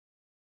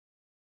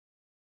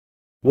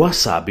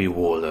Wasabi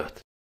wallet.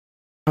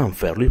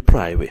 Unfairly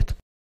private.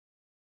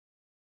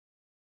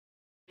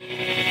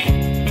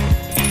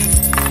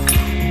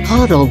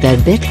 Hodl that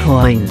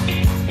Bitcoin.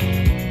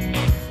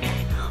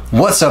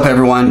 What's up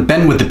everyone,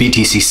 Ben with the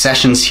BTC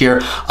Sessions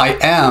here. I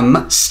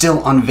am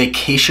still on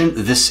vacation.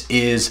 This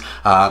is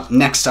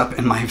next up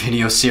in my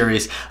video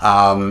series.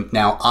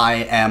 Now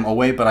I am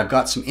away, but I've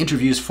got some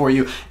interviews for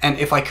you, and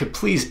if I could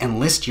please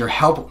enlist your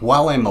help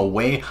while I'm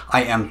away.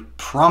 I am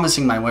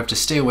promising my wife to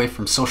stay away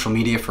from social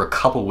media for a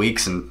couple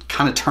weeks and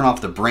kind of turn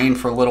off the brain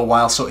for a little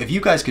while. So if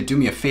you guys could do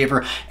me a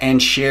favor and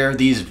share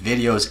these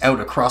videos out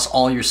across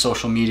all your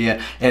social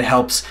media, it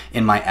helps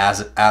in my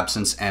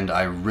absence, and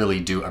I really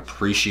do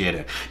appreciate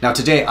it. Now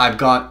today I've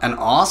got an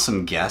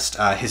awesome guest.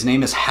 His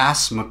name is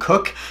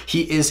McCook.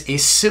 He is a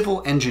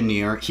civil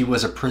engineer. He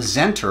was a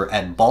presenter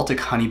at Baltic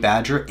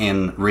Honeybadger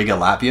in Riga,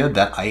 Latvia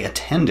that I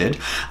attended.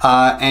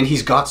 And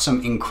he's got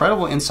some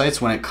incredible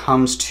insights when it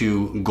comes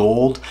to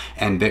gold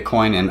and Bitcoin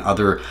and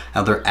other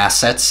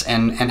assets,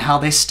 and how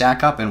they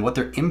stack up and what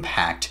their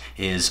impact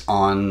is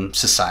on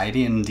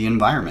society and the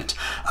environment.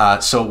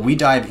 So we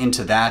dive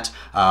into that.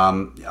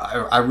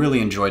 I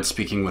really enjoyed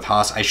speaking with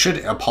Haas. I should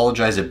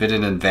apologize a bit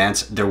in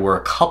advance. There were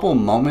a couple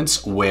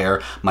moments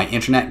where my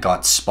internet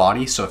got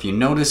spotty. So if you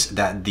notice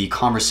that the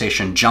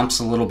conversation jumps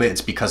a little bit, it's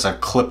because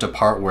I've clipped a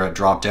part where it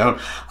dropped out.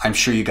 I'm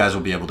sure you guys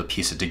will be able to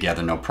piece it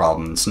together, no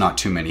problem. It's not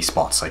too many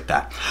spots like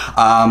that.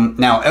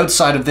 Now,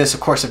 outside of this, of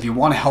course, if you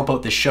want to help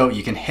out the show,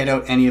 you can hit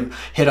up any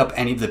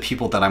of the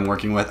people that I'm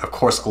working with. Of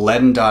course,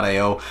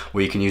 LEDN.io,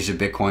 where you can use your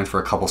Bitcoin for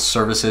a couple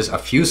services, a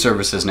few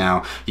services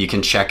now. You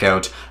can check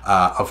out,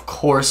 of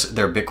course,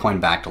 their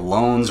Bitcoin-backed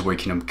loans, where you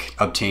can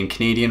obtain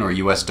Canadian or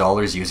US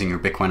dollars using your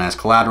Bitcoin as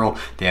collateral.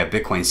 They have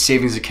Bitcoin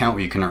savings account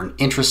where you can earn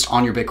interest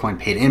on your Bitcoin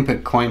paid in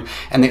Bitcoin.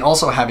 And they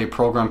also have a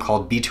program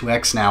called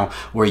B2X now,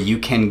 where you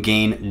can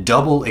gain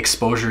double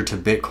exposure to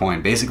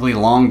Bitcoin, basically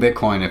long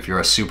Bitcoin if you're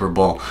a super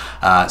bull.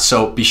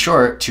 So be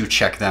sure to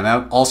check them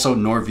out. Also,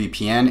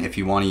 NordVPN, if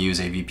you want to use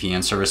a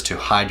VPN service to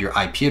hide your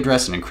IP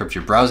address and encrypt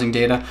your browsing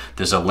data,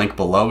 there's a link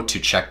below to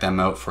check them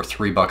out for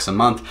 $3 a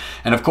month.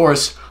 And of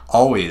course,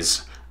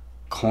 always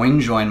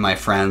CoinJoin, my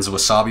friends,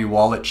 Wasabi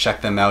wallet,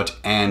 check them out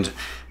and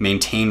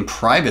maintain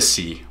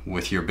privacy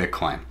with your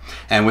Bitcoin.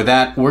 And with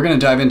that, we're going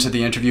to dive into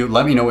the interview.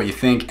 Let me know what you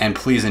think, and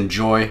please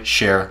enjoy,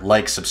 share,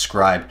 like,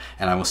 subscribe,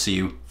 and I will see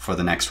you for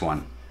the next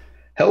one.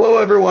 Hello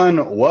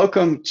everyone,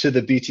 welcome to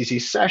the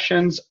BTC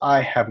Sessions. I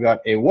have got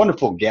a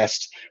wonderful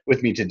guest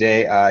with me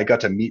today. I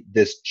got to meet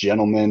this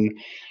gentleman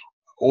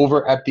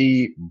over at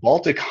the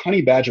Baltic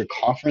Honeybadger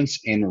conference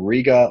in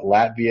Riga,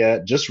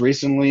 Latvia, just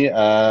recently,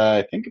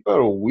 I think about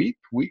a week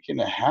and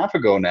a half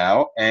ago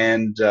now.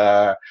 And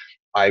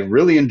I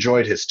really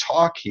enjoyed his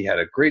talk. He had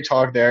a great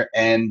talk there,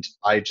 and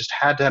I just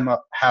had to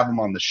have him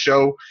on the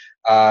show.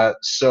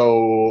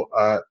 So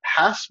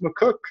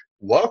McCook,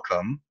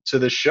 welcome to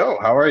the show.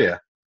 How are you?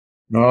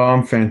 No,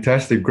 I'm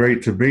fantastic.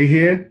 Great to be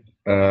here.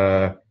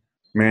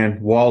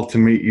 Man, wild to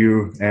meet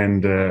you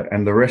and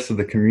the rest of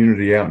the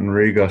community out in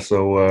Riga.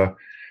 So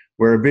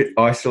we're a bit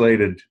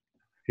isolated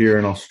here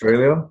in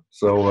Australia.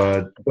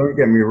 So don't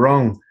get me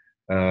wrong.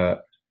 I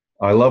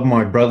love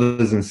my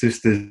brothers and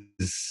sisters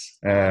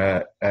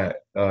here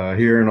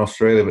in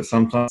Australia, but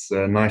sometimes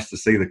nice to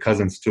see the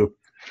cousins too.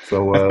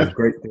 So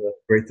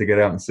great to get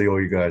out and see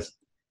all you guys.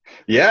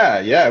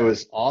 Yeah, it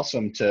was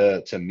awesome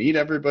to meet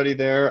everybody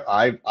there.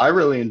 I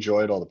really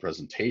enjoyed all the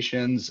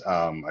presentations.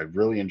 I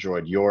really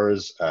enjoyed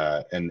yours,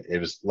 and it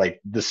was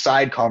like the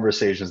side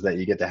conversations that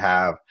you get to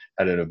have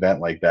at an event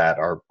like that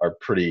are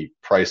pretty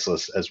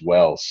priceless as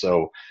well.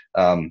 So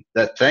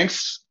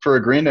thanks for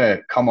agreeing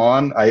to come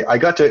on. I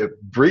got to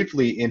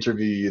briefly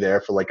interview you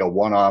there for like a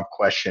one-off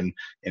question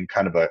in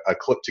kind of a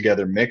clip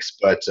together mix,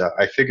 but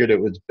I figured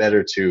it was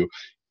better to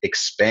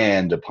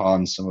expand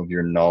upon some of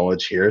your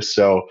knowledge here.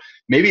 So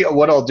maybe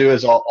what I'll do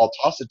is I'll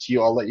toss it to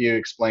you. I'll let you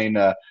explain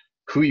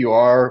who you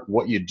are,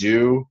 what you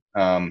do,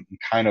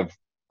 kind of,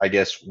 I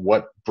guess,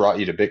 what brought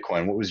you to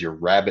Bitcoin. What was your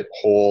rabbit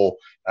hole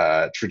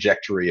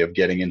trajectory of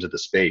getting into the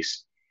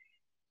space?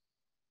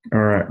 All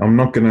right, I'm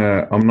not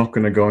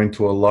gonna go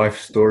into a life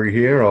story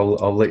here.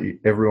 I'll let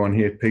everyone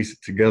here piece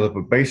it together.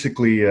 But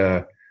basically,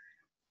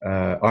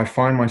 I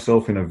find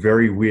myself in a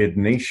very weird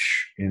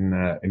niche in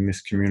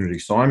this community.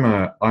 So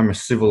I'm a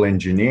civil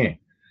engineer.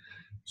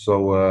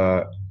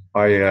 So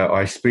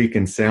I speak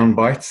in sound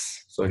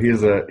bites. So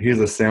here's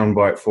a sound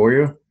bite for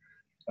you.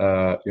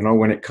 You know,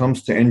 when it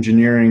comes to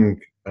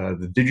engineering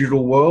the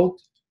digital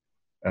world,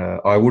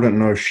 I wouldn't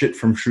know shit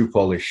from shoe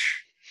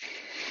polish.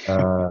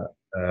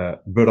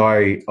 But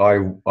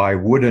I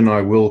would and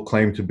I will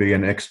claim to be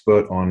an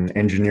expert on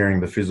engineering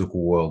the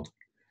physical world.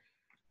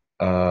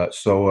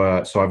 So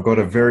I've got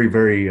a very,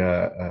 very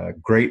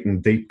great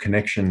and deep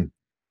connection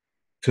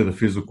to the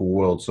physical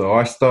world. So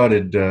I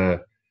started,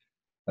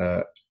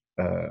 I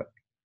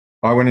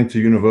went into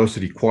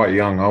university quite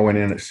young. I went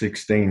in at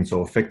 16.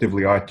 So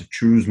effectively I had to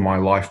choose my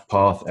life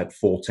path at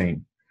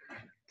 14.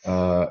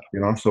 You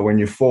know, so when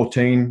you're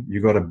 14,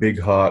 you got a big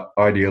heart,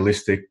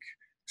 idealistic,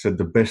 said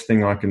the best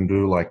thing I can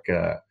do, like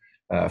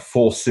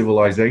for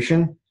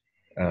civilization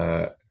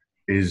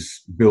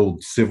is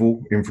build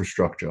civil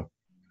infrastructure.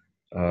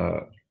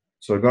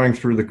 So going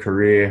through the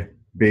career,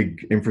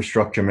 big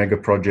infrastructure mega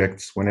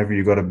projects, whenever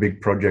you got a big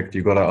project,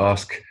 you got to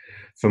ask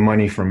for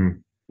money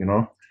from, you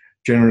know,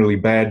 generally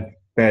bad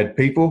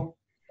people,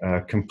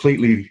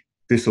 completely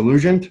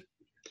disillusioned.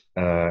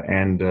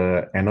 And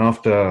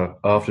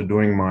after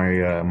doing my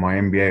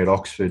MBA at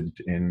Oxford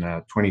in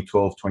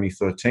 2012,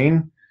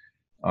 2013,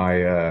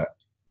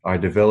 I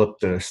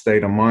developed a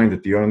state of mind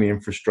that the only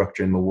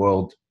infrastructure in the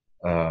world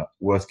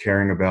worth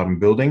caring about and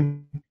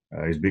building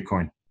is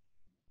Bitcoin.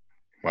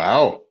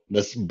 Wow,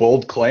 that's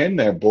bold claim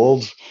there,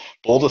 bold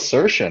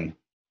assertion.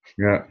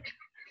 Yeah.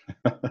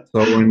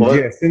 So and Well,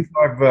 yeah,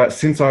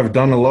 since I've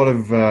done a lot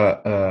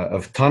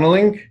of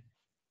tunneling,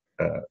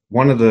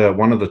 one of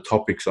the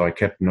topics I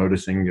kept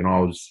noticing, you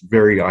know,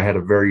 I had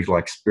a very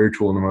like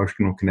spiritual and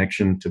emotional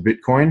connection to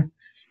Bitcoin,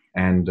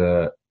 and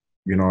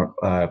you know,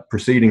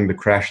 preceding the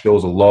crash, there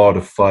was a lot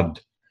of FUD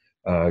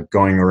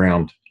going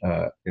around,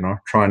 you know,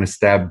 trying to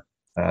stab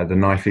the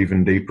knife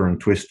even deeper and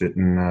twist it.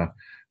 And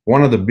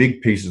one of the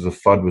big pieces of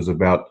FUD was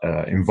about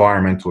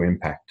environmental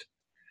impact.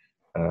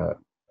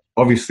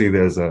 Obviously,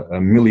 there's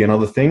a million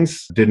other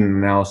things. Did an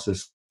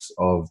analysis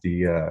of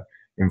the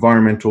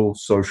environmental,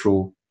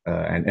 social,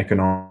 and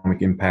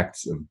economic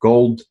impacts of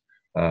gold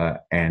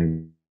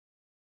and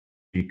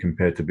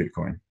compared to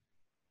Bitcoin.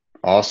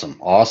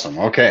 awesome.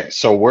 Okay,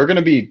 so we're going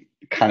to be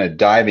kind of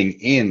diving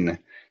in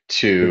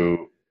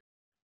to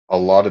a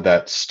lot of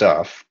that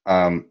stuff.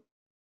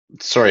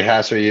 Sorry,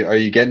 Hass, are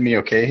you getting me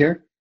okay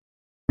here?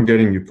 I'm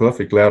getting you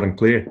perfect, loud and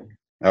clear.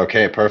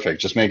 Okay,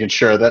 perfect. Just making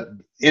sure that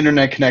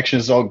internet connection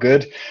is all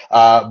good.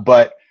 So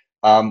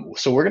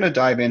we're going to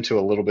dive into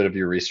a little bit of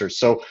your research.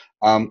 So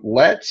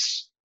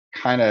let's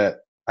kind of,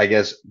 I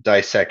guess,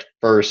 dissect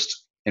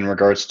first in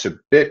regards to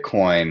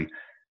Bitcoin.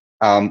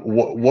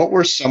 What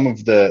were some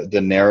of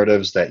the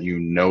narratives that you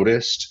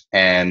noticed?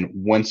 And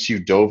once you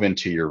dove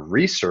into your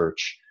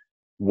research,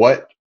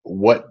 what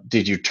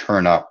did you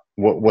turn up?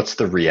 What's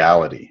the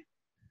reality?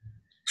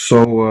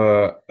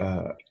 So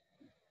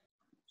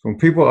when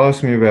people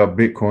ask me about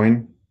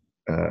Bitcoin,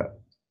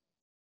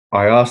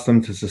 I ask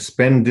them to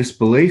suspend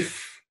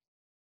disbelief,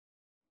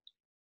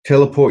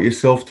 teleport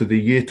yourself to the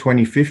year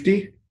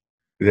 2050.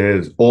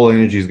 All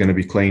energy is going to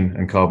be clean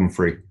and carbon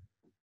free.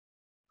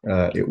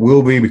 It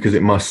will be because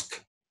it must.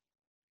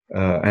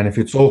 And if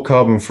it's all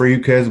carbon free,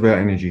 who cares about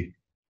energy?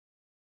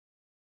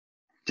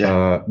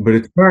 Yeah. But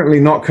it's currently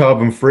not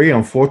carbon free,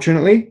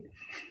 unfortunately.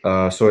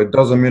 So it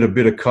does emit a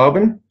bit of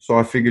carbon. So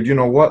I figured, you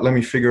know what, let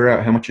me figure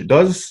out how much it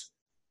does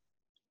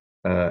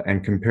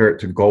and compare it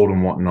to gold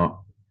and whatnot.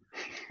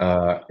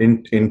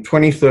 In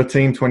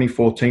 2013,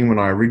 2014, when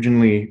I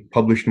originally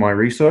published my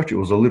research, it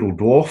was a little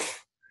dwarf.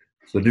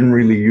 So it didn't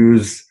really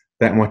use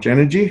that much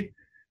energy.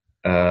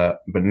 But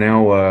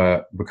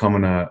now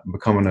becoming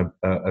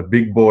a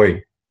big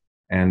boy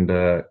and,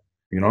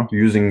 you know,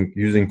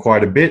 using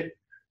quite a bit.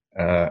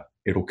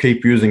 It'll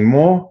keep using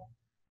more.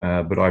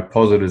 But I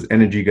posit as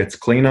energy gets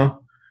cleaner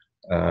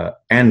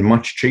and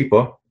much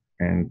cheaper,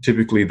 and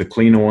typically the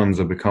cleaner ones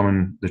are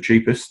becoming the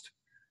cheapest.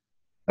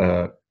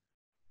 We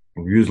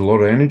use a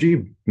lot of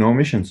energy, no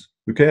emissions.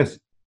 Who cares?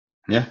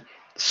 Yeah.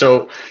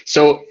 So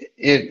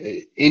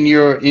in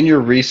your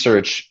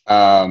research,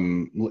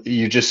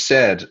 you just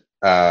said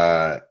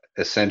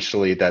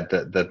essentially that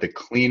the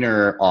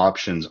cleaner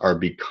options are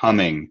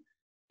becoming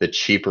the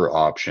cheaper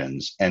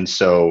options, and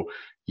so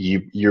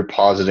you're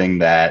positing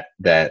that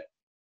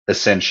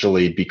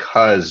essentially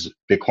because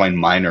Bitcoin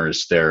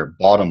miners, their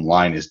bottom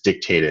line is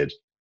dictated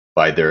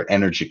by their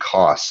energy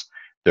costs,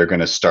 they're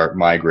going to start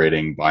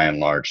migrating by and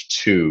large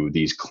to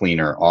these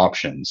cleaner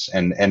options.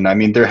 And I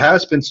mean, there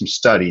has been some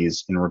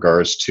studies in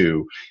regards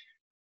to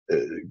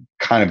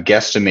kind of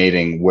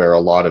guesstimating where a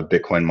lot of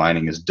Bitcoin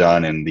mining is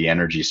done and the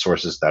energy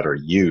sources that are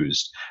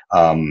used.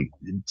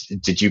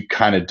 Did you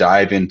kind of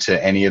dive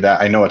into any of that?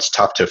 I know it's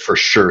tough to for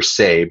sure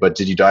say, but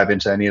did you dive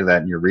into any of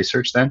that in your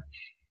research then?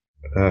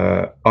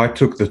 I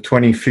took the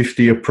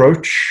 2050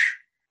 approach,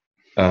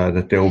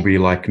 that there will be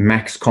like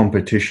max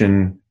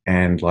competition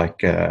and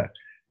like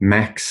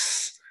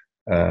max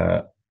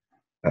on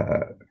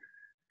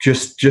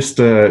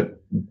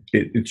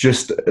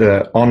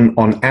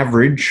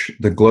average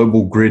the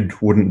global grid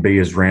wouldn't be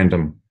as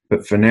random,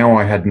 but for now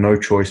I had no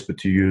choice but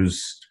to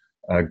use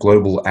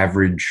global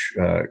average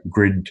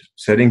grid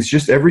settings.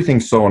 Just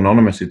everything's so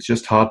anonymous, it's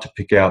just hard to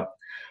pick out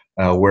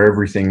where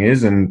everything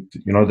is. And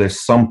you know, there's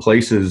some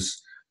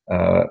places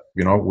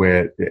you know,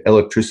 where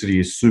electricity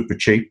is super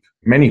cheap,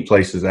 many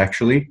places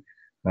actually,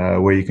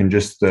 where you can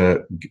just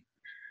you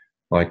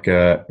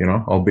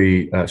know, I'll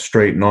be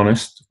straight and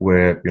honest,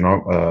 where, you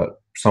know,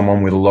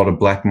 someone with a lot of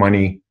black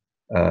money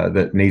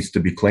that needs to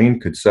be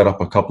cleaned could set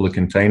up a couple of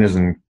containers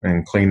and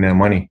clean their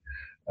money.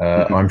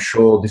 I'm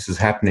sure this is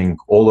happening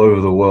all over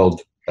the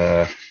world.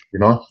 You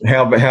know,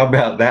 how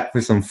about that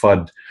for some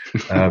FUD?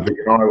 But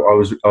you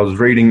know, I was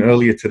reading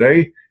earlier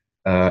today,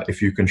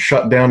 if you can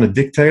shut down a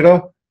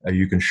dictator,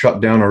 you can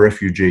shut down a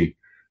refugee.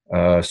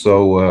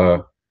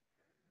 So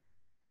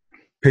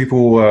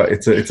people,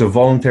 it's a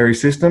voluntary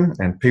system,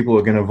 and people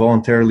are going to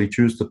voluntarily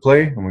choose to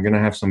play, and we're going to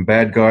have some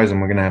bad guys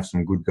and we're going to have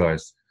some good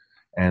guys.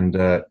 And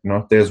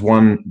there's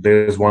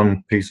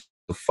one piece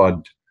of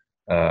FUD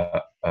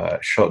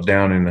shot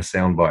down in a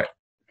soundbite.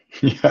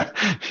 Yeah,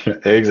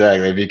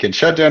 exactly. If you can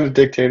shut down a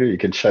dictator, you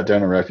can shut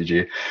down a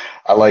refugee.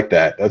 I like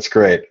that. That's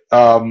great.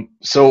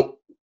 So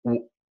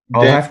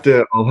I'll have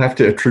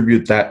to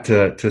attribute that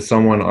to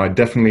someone.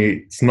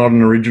 It's not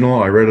an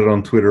original. I read it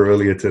on Twitter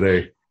earlier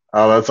today.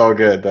 Oh, that's all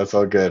good. That's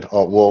all good.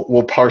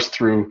 We'll parse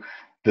through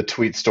the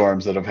tweet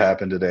storms that have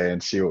happened today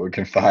and see what we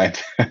can find.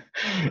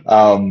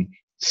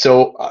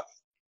 So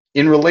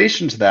in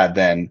relation to that,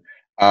 then,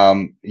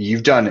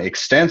 you've done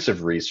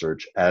extensive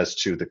research as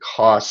to the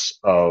costs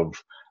of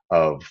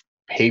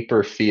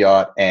paper,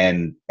 fiat,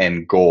 and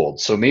gold.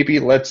 So maybe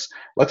let's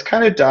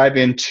kind of dive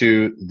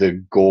into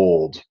the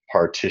gold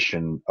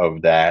partition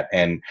of that,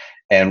 and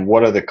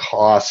what are the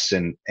costs,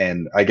 and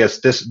I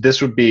guess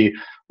this would be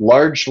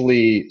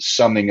largely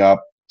summing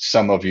up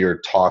some of your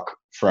talk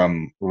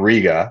from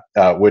Riga,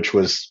 which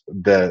was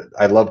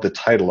I love the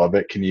title of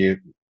it. Can you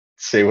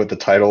say what the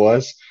title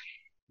was?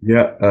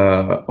 Yeah,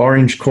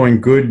 orange coin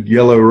good,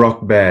 yellow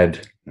rock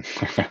bad.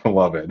 I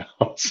love it.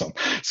 Awesome.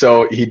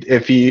 So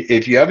if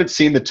you haven't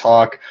seen the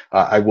talk,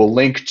 I will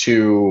link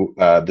to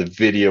the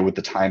video with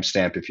the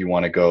timestamp if you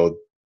want to go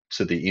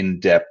to the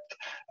in-depth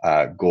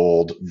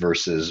gold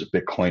versus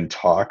Bitcoin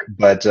talk.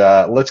 But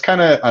let's kind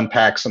of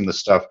unpack some of the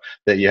stuff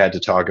that you had to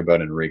talk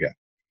about in Riga.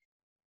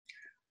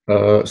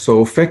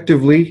 So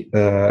effectively,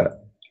 I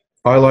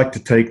like to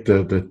take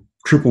the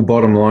triple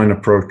bottom line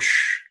approach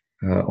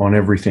on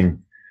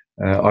everything.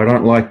 I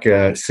don't like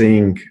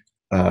seeing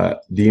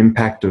the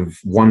impact of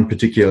one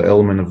particular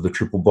element of the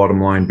triple bottom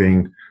line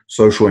being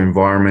social,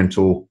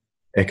 environmental,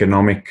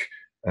 economic.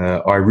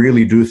 I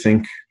really do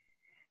think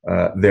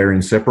they're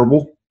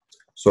inseparable.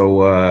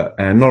 So,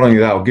 and not only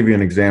that, I'll give you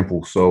an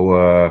example.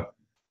 So,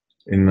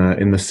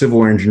 in the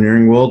civil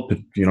engineering world,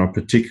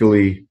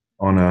 particularly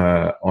on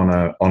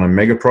a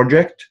mega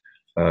project,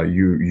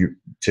 you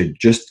to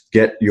just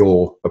get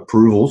your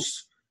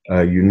approvals,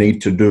 you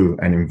need to do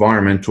an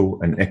environmental,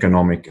 an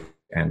economic,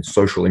 and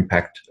social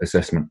impact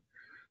assessment.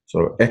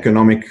 So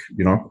economic,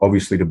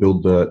 obviously to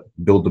build the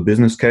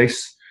business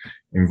case.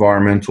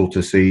 Environmental,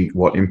 to see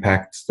what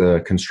impacts the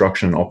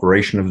construction and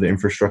operation of the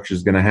infrastructure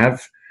is going to have.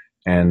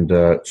 And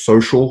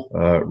social,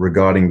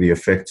 regarding the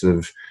effects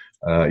of,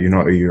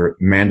 you're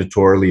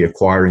mandatorily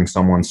acquiring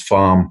someone's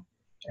farm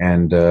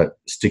and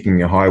sticking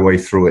your highway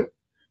through it,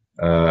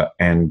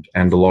 and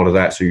a lot of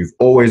that. So you've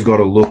always got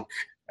to look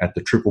at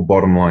the triple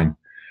bottom line.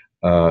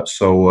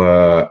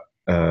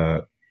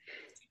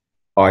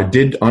 I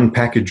did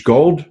unpackage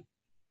gold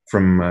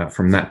from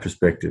that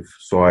perspective.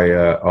 So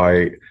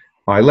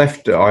I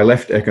left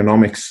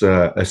economics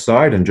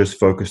aside and just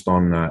focused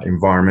on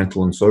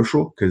environmental and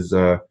social, because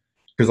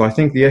I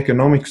think the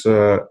economics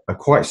are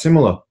quite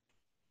similar,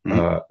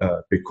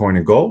 Bitcoin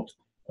and gold.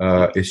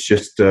 It's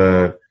just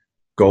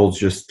gold's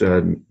just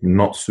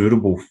not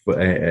suitable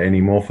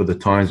anymore for the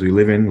times we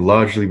live in,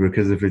 largely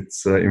because of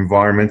its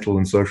environmental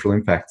and social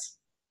impacts.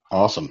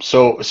 Awesome.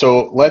 So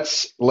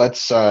let's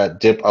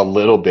dip a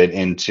little bit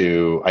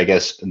into, I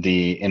guess,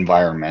 the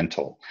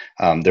environmental.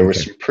 There were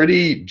some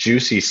pretty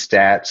juicy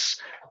stats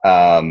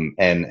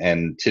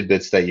and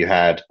tidbits that you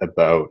had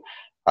about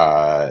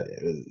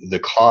the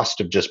cost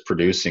of just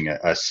producing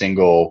a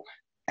single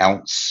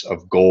ounce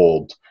of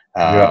gold.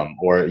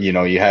 Or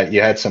you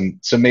had some.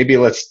 So maybe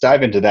let's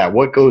dive into that.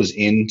 What goes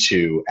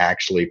into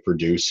actually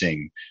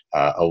producing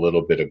a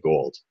little bit of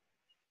gold?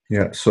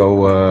 Yeah.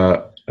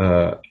 So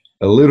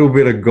a little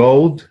bit of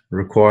gold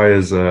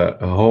requires a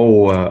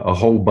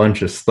whole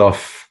bunch of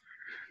stuff.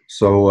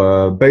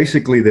 So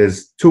basically,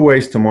 there's two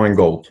ways to mine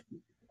gold.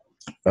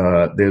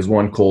 There's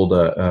one called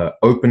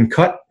open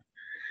cut,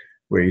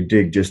 where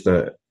you just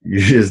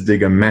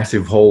dig a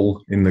massive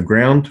hole in the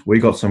ground. We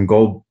got some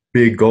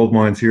big gold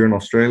mines here in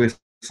Australia,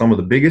 some of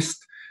the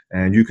biggest,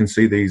 and you can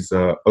see these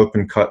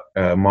open cut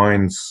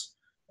mines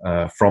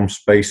from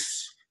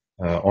space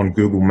on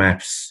Google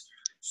Maps.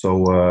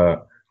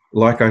 So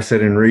like I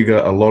said in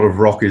Riga, a lot of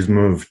rock is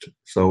moved.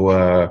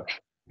 So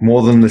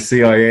more than the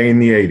CIA in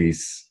the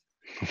 80s.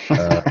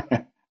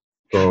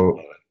 So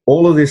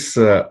all of this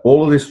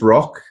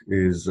rock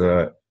is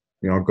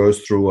goes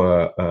through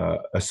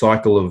a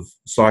cycle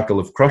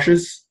of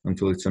crushes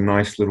until it's a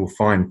nice little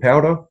fine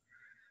powder.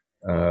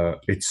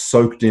 It's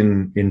soaked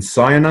in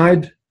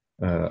cyanide,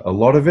 a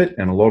lot of it,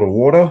 and a lot of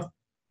water.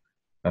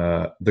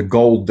 The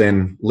gold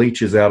then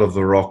leaches out of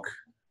the rock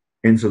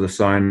into the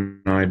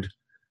cyanide.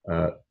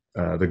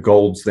 The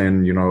gold's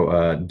then,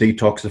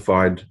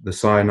 detoxified. The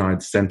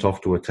cyanide sent off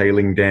to a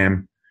tailing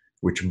dam,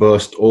 which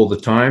burst all the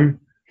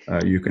time.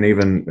 You can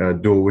even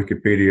do a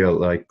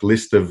Wikipedia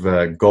list of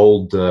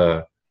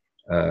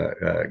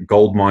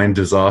gold mine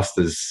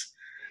disasters.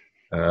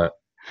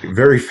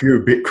 Very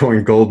few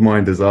Bitcoin gold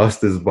mine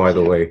disasters, by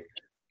the way.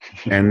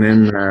 And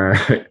then,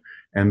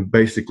 and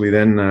basically,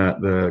 then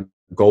the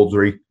gold's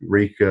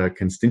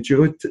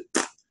reconstituted,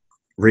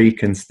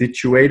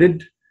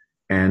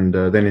 and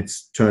then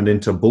it's turned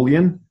into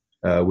bullion,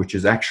 which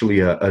is actually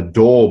a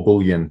door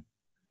bullion,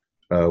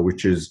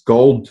 which is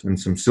gold and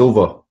some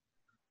silver.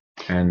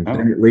 And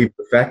then it leaves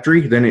the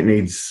factory. Then it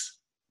needs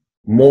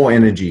more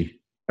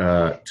energy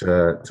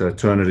to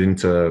turn it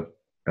into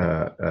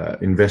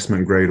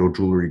investment grade or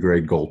jewelry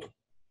grade gold.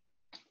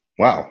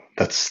 Wow,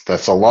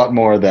 that's a lot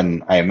more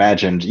than I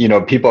imagined. You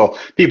know, people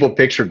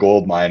picture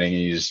gold mining.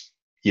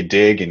 You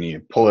dig and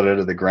you pull it out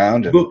of the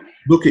ground. And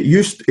Look, it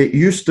used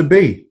to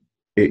be.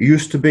 It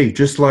used to be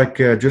just like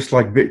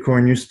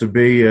Bitcoin used to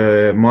be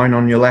mine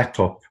on your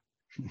laptop.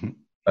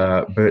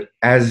 But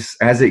as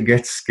it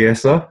gets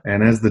scarcer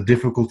and as the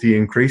difficulty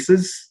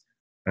increases,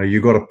 you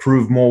got to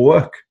prove more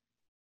work.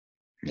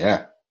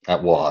 Yeah,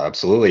 well,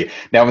 absolutely.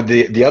 Now,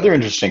 the other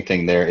interesting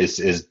thing there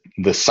is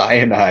the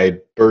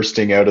cyanide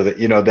bursting out of the,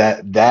 you know,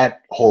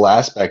 that whole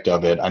aspect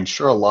of it. I'm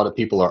sure a lot of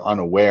people are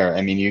unaware.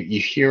 I mean,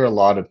 you hear a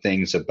lot of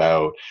things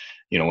about,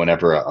 you know,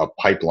 whenever a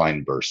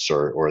pipeline bursts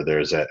or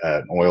there's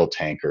an oil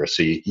tanker.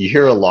 So you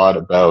hear a lot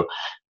about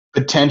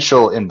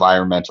potential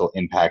environmental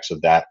impacts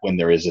of that when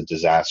there is a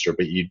disaster.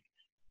 But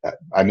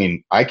I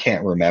mean, I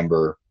can't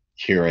remember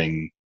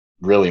hearing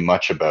really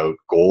much about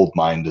gold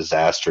mine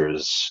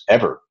disasters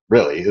ever.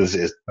 Really,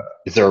 is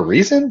there a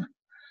reason?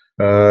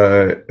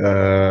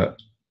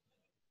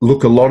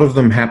 Look, a lot of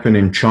them happen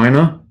in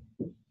China,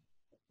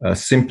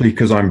 simply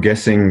because I'm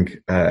guessing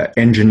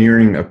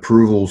engineering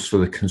approvals for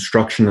the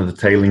construction of the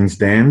tailings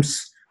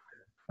dams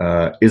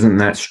isn't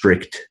that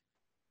strict.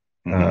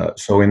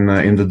 So in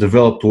the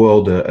developed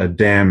world, a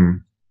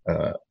dam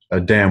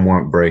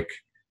won't break.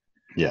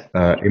 Yeah,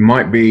 it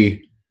might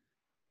be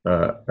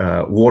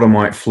water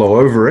might flow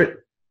over it,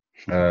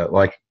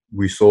 like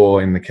we saw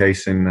in the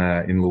case in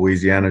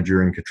Louisiana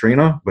during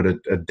Katrina, but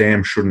a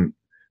dam shouldn't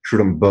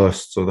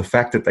burst. So the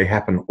fact that they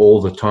happen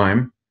all the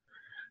time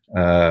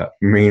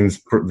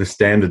means the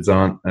standards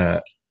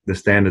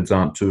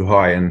aren't too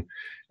high, and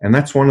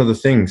that's one of the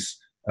things.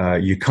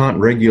 You can't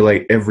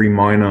regulate every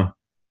miner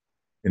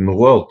in the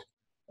world.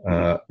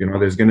 You know,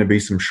 there's going to be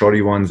some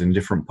shoddy ones in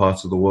different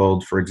parts of the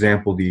world. For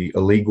example, the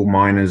illegal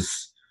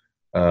miners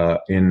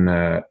in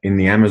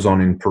the Amazon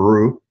in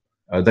Peru,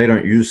 they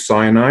don't use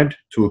cyanide,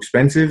 too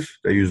expensive.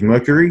 They use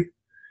mercury,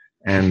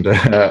 and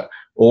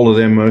all of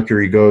their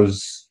mercury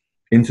goes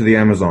into the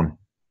Amazon.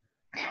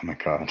 Oh my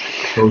God!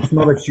 So it's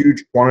not a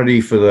huge quantity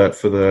for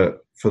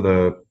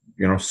the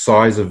you know,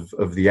 size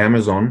of the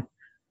Amazon,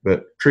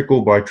 but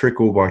trickle by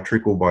trickle by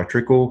trickle by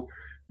trickle,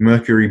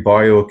 mercury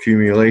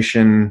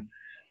bioaccumulation.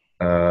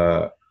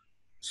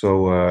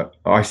 So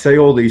I say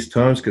all these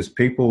terms because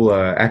people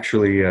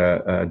actually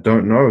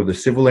don't know. The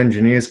civil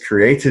engineers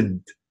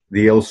created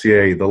the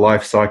LCA, the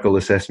life cycle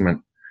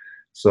assessment.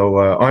 So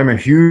I'm a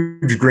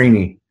huge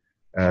greenie.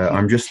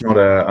 I'm just not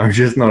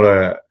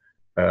a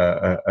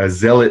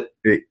zealot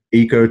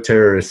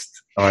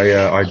eco-terrorist.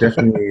 I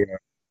definitely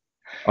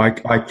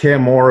I care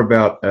more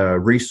about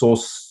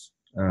resource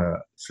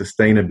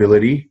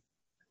sustainability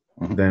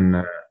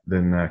than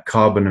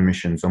carbon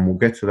emissions, and we'll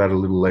get to that a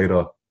little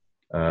later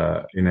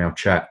in our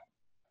chat.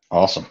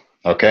 Awesome.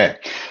 Okay,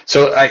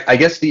 so I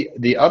guess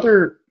the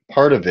other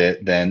part of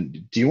it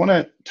then, do you want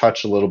to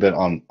touch a little bit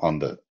on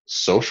the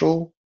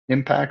social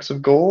impacts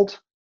of gold?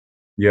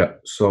 Yeah.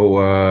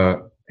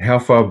 So how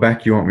far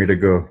back you want me to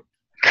go?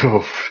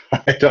 Cool.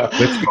 Let's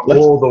go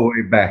all the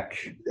way back.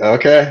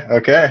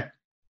 Okay.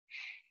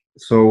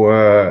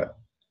 So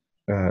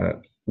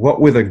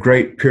what were the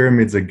great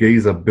pyramids of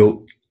Giza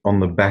built on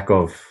the back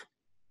of?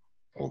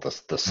 Well,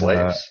 the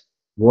slaves.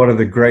 What are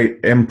the great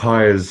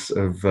empires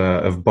of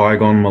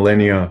bygone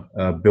millennia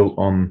built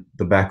on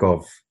the back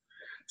of?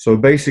 So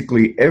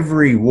basically,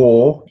 every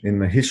war in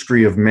the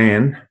history of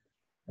man,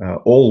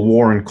 all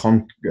war and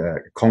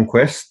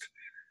conquest,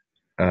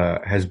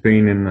 has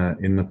been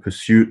in the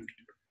pursuit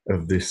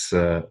of this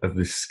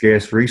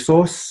scarce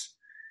resource,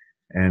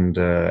 and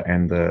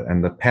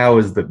the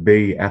powers that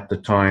be at the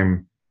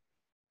time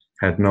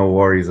had no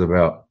worries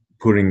about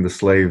putting the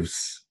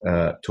slaves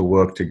to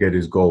work to get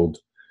his gold.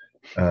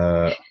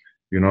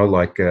 You know,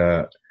 like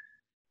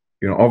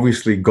you know,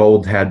 obviously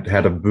gold had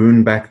a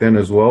boon back then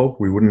as well.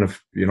 We wouldn't have,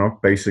 you know,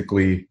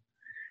 basically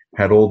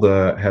had all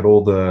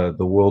the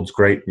world's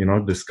great, you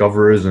know,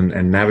 discoverers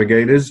and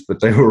navigators,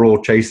 but they were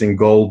all chasing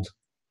gold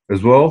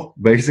as well,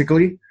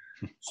 basically.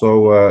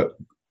 So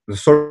the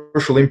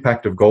social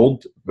impact of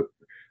gold,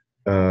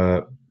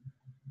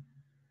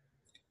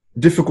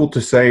 difficult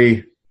to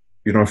say,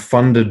 you know,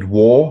 funded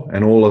war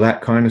and all of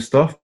that kind of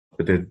stuff,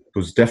 but there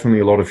was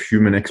definitely a lot of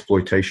human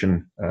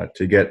exploitation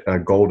to get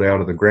gold out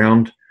of the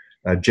ground.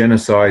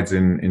 Genocides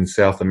in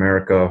South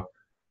America,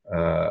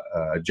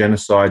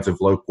 genocides of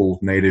local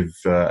Native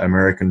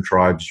American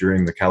tribes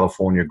during the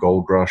California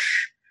gold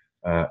rush,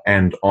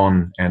 and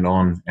on and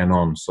on and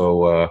on.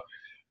 So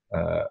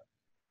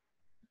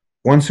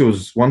once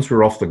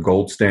we're off the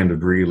gold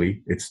standard,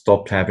 really, it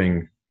stopped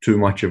having too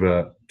much of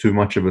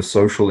a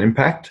social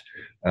impact.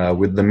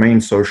 With the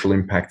main social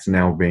impacts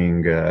now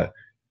being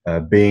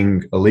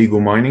illegal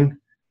mining,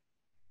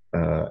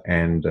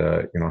 and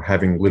you know,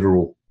 having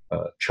literal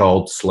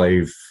child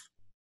slave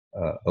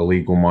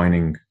illegal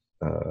mining,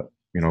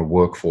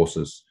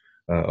 workforces.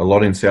 A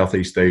lot in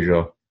Southeast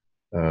Asia,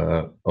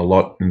 a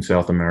lot in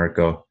South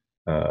America,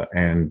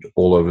 and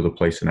all over the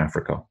place in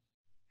Africa.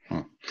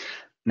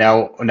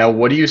 Now,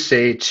 what do you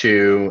say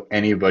to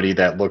anybody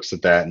that looks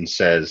at that and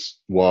says,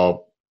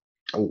 "Well,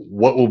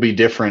 what will be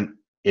different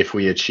if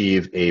we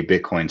achieve a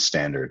Bitcoin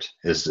standard?"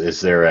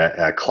 Is there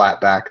a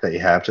clapback that you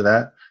have to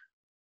that?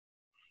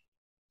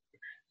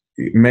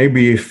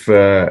 Maybe if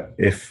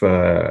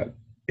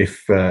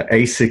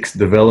ASICs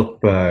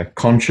develop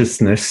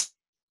consciousness,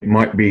 it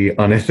might be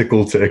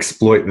unethical to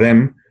exploit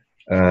them.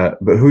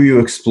 But who are you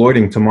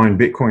exploiting to mine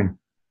Bitcoin?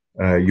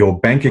 Your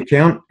bank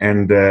account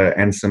and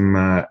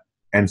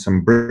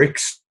some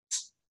bricks.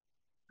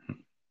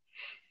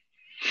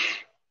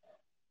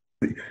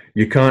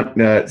 You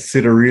can't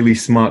sit a really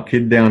smart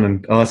kid down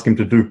and ask him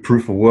to do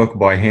proof of work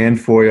by hand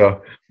for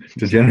you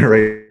to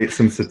generate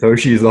some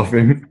Satoshis off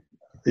him.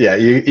 Yeah,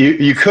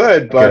 you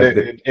could, but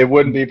it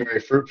wouldn't be very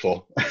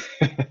fruitful.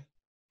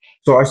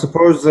 So I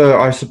suppose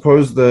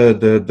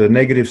the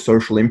negative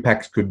social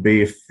impacts could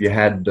be if you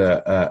had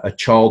a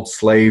child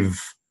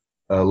slave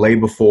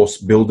labor force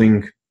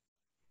building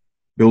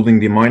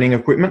the mining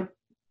equipment.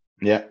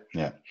 Yeah.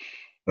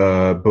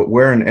 But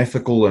we're an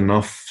ethical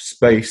enough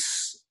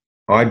space,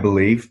 I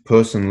believe,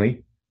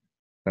 personally,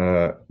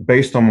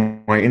 based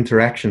on my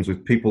interactions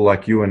with people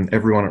like you and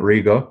everyone at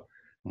Riga,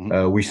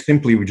 we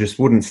just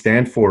wouldn't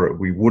stand for it.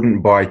 We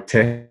wouldn't buy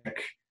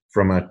tech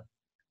from a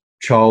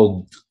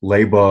child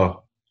labor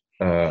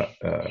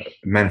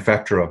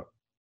manufacturer.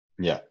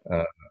 Yeah.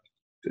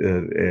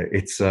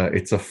 It's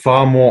a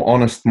far more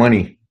honest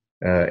money,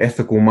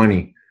 ethical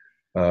money.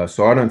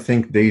 So I don't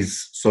think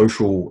these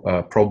social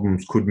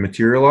problems could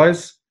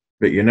materialize,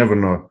 but you never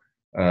know.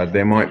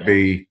 There might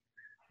be,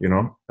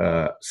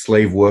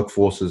 slave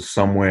workforces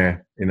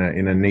somewhere in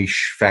a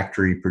niche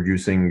factory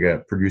producing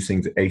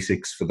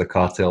ASICs for the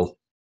cartel.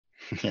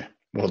 Yeah,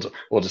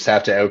 we'll just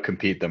have to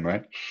outcompete them,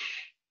 right?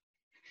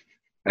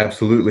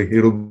 Absolutely,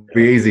 it'll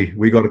be easy.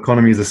 We got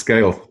economies of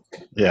scale.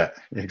 Yeah,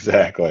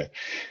 exactly.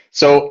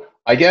 So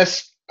I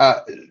guess,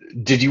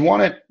 did you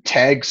want to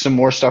tag some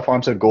more stuff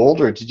onto gold,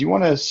 or did you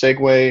want to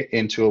segue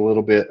into a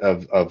little bit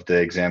of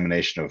the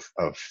examination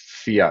of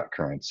fiat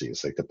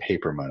currencies, like the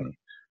paper money?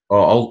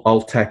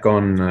 I'll tack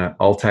on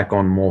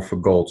more for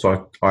gold.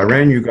 So I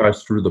ran you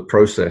guys through the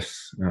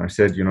process, and I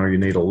said, you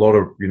need a lot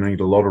of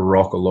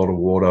rock, a lot of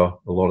water,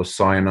 a lot of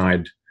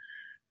cyanide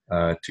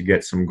to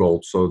get some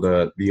gold. So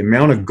the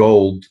amount of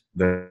gold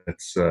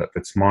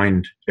that's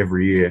mined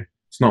every year,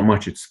 it's not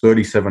much. It's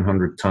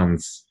 3,700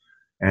 tons,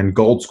 and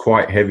gold's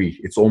quite heavy.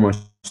 It's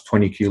almost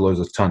 20 kilos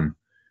a ton.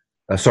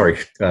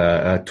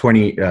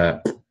 20.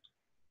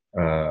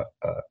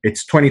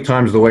 It's 20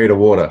 times the weight of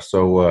water,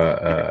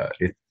 so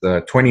it's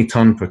 20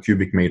 ton per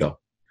cubic meter.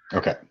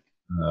 Okay.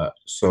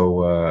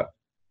 So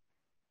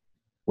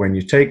when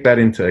you take that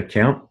into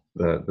account,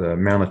 the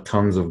amount of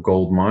tons of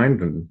gold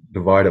mined and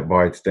divide it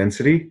by its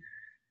density,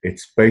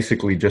 it's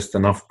basically just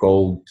enough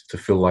gold to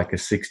fill like a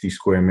 60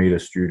 square meter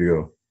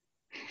studio.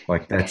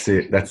 Like that's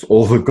it. That's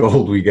all the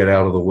gold we get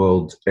out of the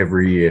world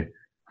every year.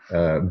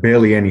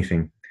 Barely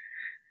anything.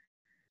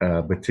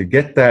 But to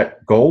get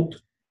that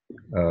gold,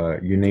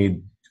 you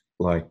need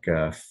like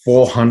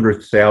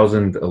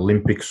 400,000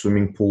 Olympic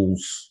swimming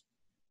pools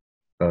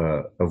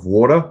of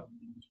water,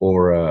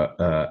 or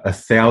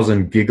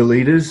 1,000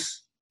 gigaliters.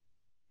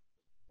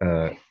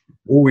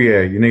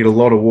 You need a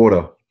lot of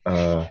water.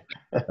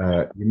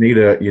 You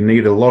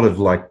need a lot of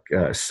like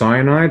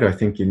cyanide. I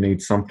think you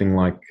need something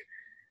like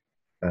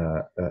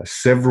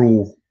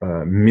several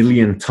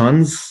million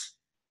tons.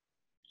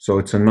 So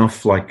it's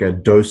enough like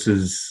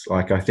doses.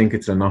 Like I think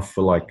it's enough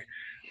for like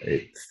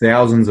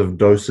thousands of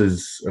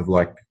doses of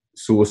like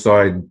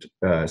suicide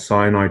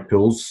cyanide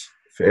pills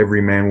for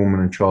every man,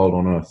 woman, and child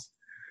on Earth.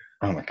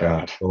 Oh my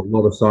God! So a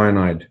lot of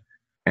cyanide,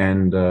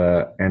 and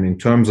in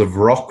terms of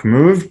rock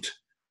moved,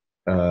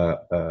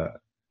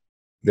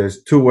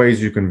 there's two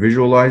ways you can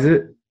visualize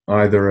it: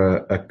 either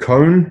a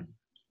cone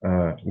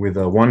with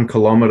a 1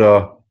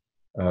 kilometer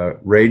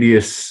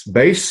radius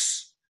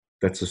base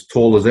that's as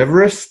tall as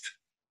Everest,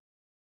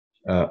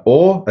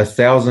 or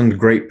 1,000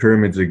 Great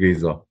Pyramids of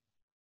Giza.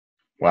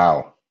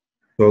 Wow.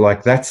 So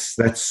like that's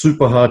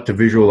super hard to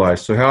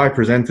visualize. So how I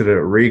presented it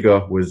at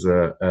Riga was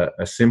a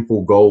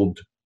simple gold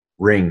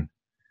ring,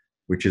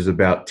 which is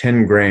about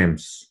 10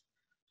 grams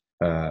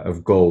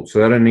of gold. So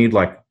that'll need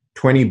like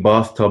 20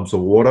 bathtubs of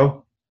water,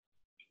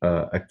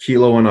 1.5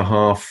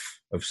 kilos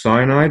of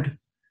cyanide,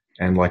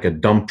 and like a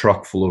dump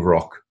truck full of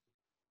rock.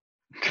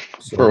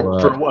 So,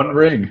 for one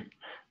ring.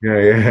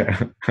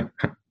 Yeah.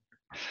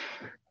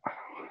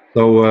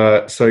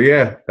 So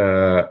yeah,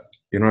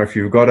 if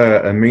you've got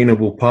a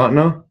amenable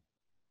partner,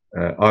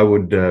 I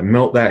would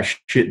melt that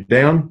shit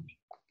down,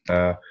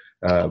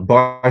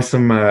 buy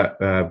some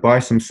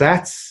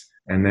sats,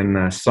 and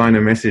then sign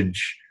a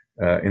message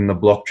in the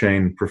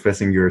blockchain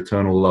professing your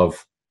eternal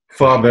love.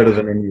 Far better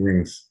than any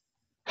rings.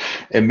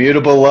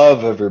 Immutable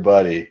love,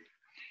 everybody.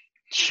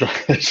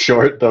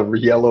 Short the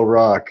yellow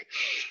rock.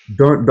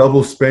 Don't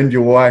double spend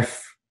your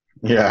wife.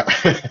 Yeah.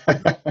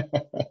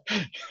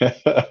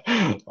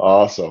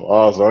 Awesome.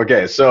 Awesome.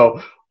 Okay. So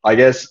I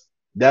guess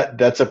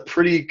that's a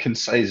pretty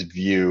concise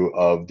view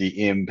of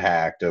the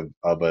impact of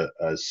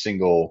a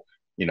single,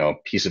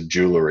 piece of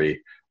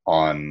jewelry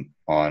on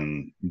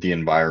the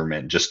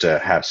environment, just to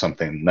have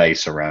something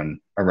nice around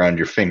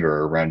your finger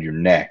or around your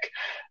neck.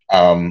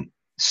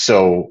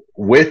 So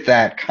with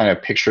that kind of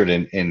pictured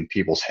in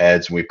people's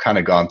heads, we've kind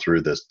of gone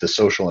through the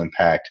social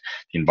impact,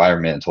 the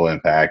environmental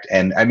impact,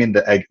 and I mean,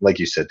 like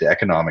you said, the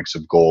economics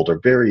of gold are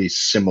very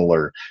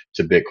similar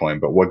to Bitcoin,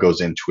 but what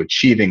goes into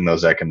achieving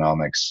those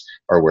economics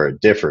are where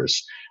it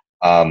differs.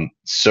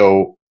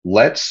 So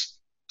let's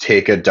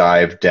take a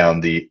dive down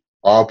the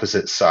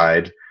opposite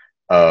side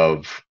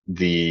of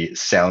the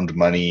sound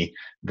money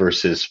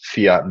versus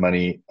fiat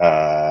money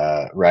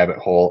rabbit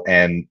hole,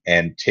 and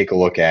take a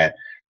look at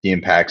the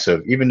impacts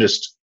of even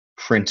just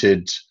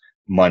printed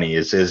money.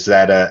 Is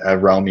that a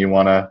realm you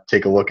want to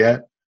take a look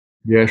at?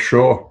 Yeah,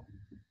 sure.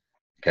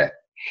 Okay.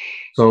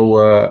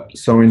 So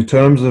in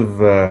terms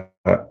of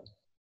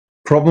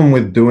problem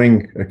with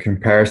doing a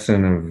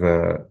comparison of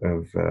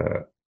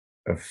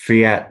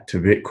fiat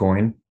to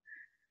Bitcoin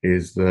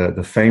is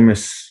the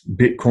famous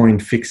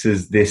Bitcoin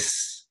fixes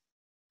this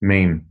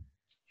meme.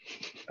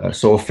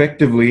 So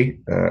effectively,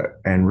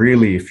 and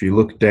really, if you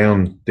look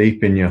down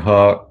deep in your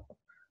heart,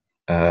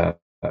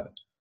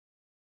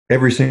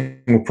 every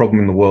single problem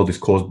in the world is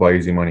caused by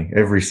easy money.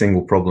 Every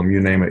single problem,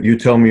 you name it. You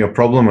tell me a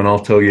problem and I'll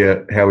tell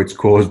you how it's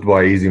caused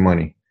by easy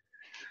money.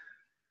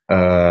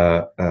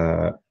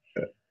 So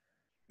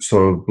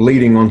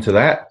leading on to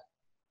that,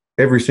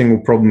 every single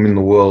problem in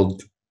the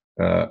world,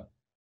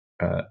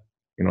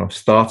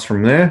 starts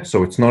from there.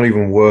 So it's not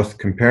even worth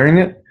comparing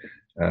it,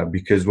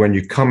 because when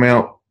you come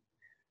out,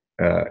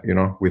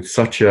 with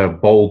such a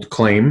bold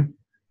claim,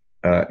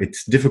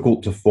 it's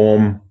difficult to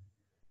form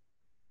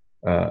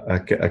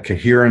a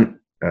coherent,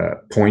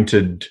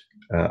 pointed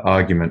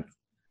argument.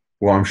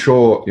 Well, I'm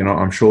sure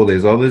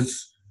there's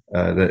others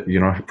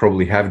that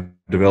probably have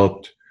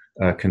developed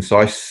a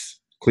concise,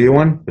 clear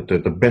one, but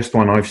the best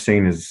one I've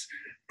seen is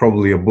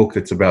probably a book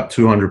that's about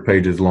 200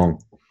 pages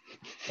long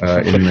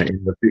in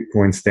the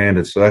Bitcoin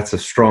standard. So that's a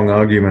strong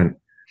argument,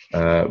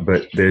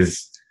 but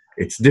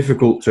it's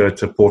difficult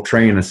to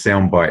portray in a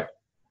soundbite.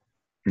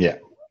 Yeah.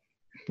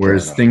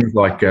 Whereas things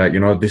like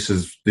this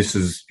is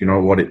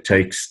what it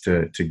takes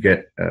to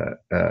get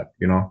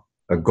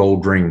a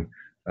gold ring.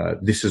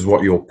 This is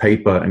what your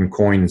paper and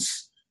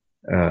coins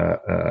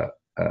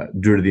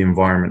do to the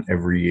environment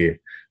every year.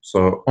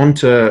 So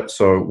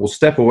we'll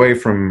step away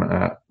from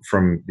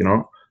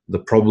the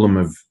problem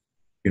of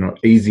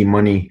easy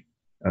money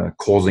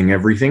causing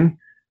everything,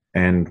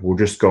 and we'll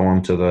just go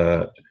on to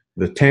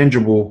the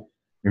tangible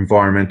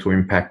environmental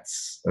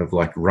impacts of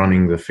like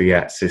running the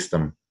fiat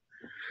system.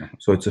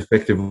 So it's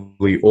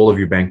effectively all of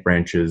your bank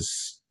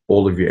branches,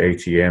 all of your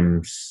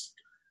ATMs,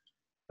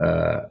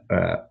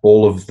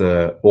 all of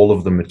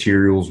the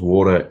materials,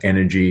 water,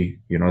 energy,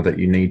 that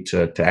you need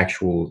to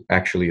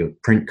actually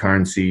print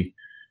currency,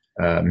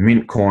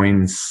 mint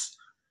coins.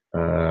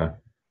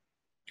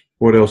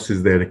 What else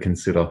is there to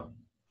consider?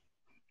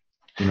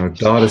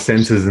 Data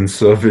centers and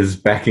servers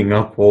backing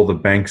up all the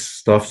bank's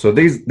stuff. So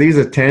these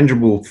are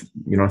tangible,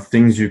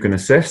 things you can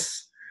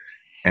assess,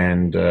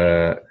 and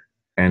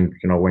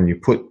when you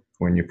put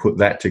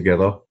that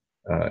together,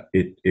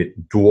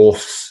 it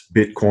dwarfs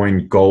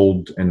Bitcoin,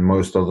 gold, and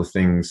most other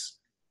things,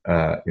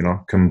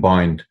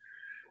 combined.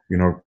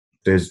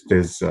 There's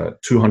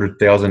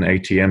 200,000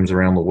 ATMs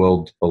around the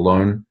world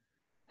alone.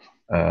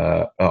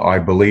 I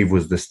believe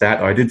was the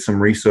stat. I did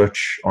some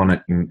research on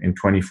it in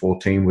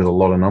 2014 with a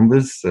lot of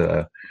numbers.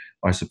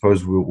 I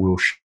suppose we'll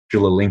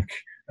shill a link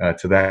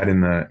to that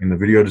in the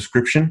video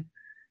description.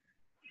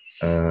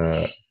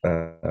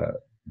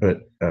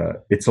 But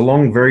it's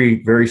along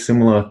very, very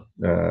similar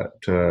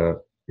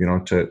to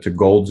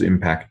gold's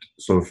impact.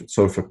 So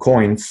for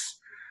coins,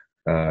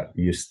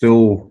 you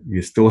still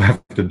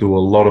have to do a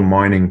lot of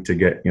mining to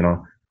get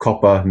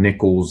copper,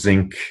 nickel,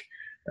 zinc,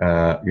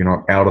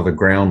 out of the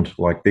ground.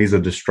 Like, these are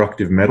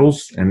destructive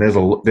metals, and there's a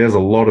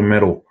lot of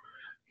metal.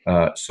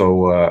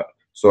 So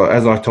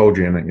as I told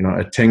you,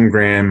 a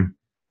 10-gram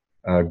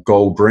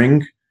gold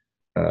ring,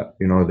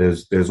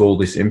 there's all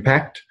this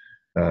impact.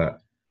 Do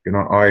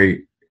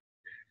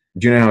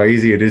you know how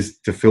easy it is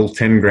to fill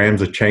 10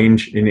 grams of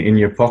change in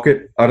your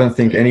pocket? I don't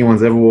think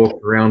anyone's ever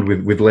walked around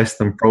with less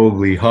than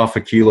probably half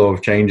a kilo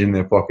of change in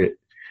their pocket.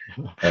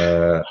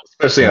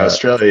 Especially in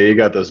Australia, you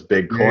got those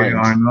big coins.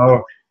 Yeah, I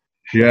know.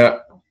 Yeah.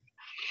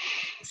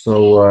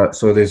 So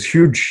there's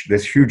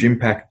huge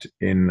impact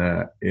in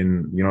the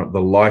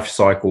life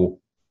cycle,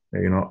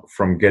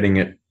 from getting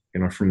it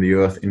from the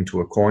earth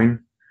into a coin.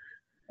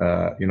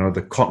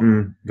 The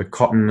cotton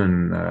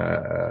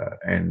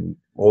and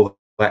all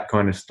that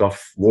kind of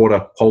stuff,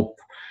 water, pulp.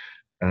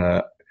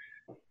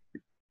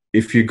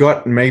 If you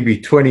got maybe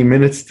 20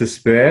 minutes to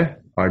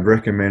spare, I'd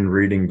recommend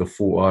reading the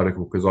full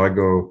article, because I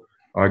go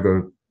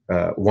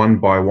one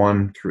by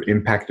one through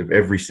impact of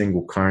every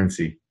single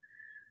currency.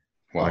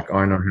 Wow. Like,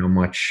 I know how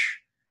much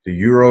the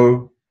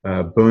euro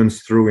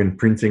burns through in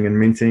printing and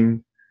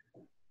minting.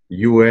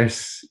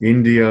 US,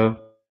 India,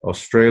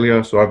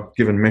 Australia. So I've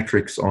given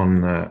metrics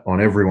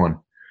on everyone.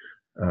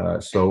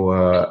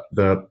 The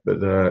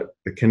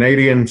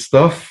Canadian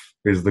stuff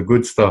is the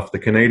good stuff. The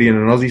Canadian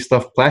and Aussie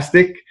stuff,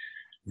 plastic,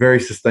 very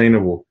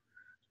sustainable.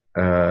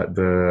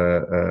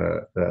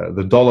 The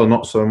dollar,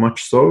 not so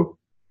much so.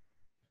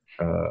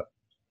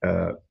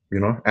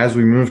 As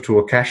we move to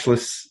a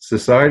cashless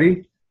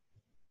society,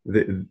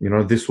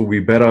 this will be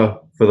better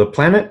for the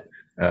planet,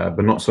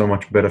 but not so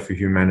much better for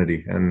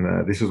humanity.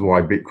 And this is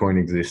why Bitcoin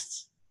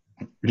exists.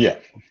 Yeah,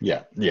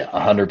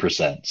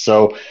 100%.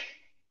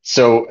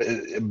 So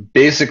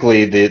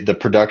basically, the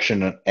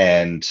production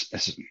and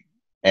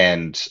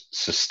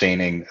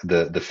sustaining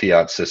the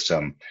fiat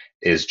system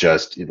is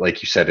just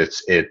like you said.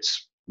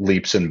 It's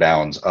leaps and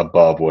bounds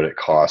above what it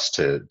costs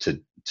to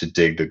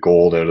dig the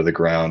gold out of the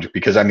ground,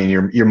 because I mean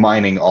you're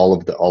mining all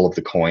of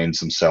the coins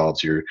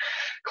themselves. You're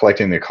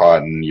collecting the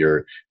cotton.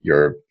 You're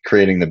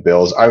creating the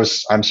bills.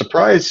 I'm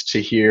surprised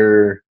to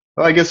hear.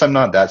 Well, I guess I'm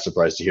not that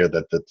surprised to hear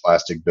that the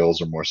plastic bills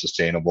are more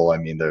sustainable. I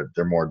mean,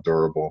 they're more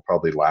durable,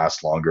 probably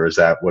last longer. Is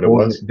that what it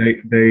was?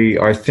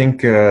 I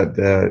think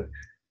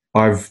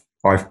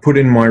I've put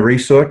in my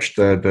research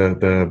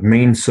the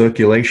mean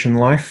circulation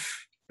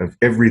life of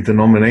every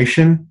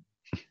denomination,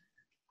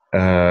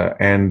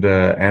 and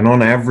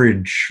on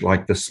average,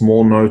 like the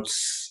small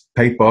notes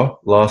paper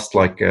lasts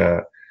like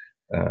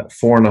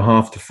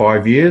 4.5 to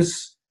 5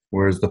 years,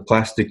 whereas the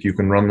plastic you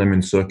can run them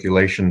in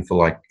circulation for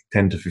like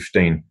 10 to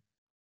 15.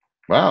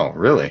 Wow,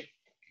 really?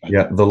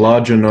 Yeah, the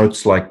larger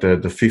notes like the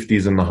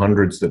 50s and the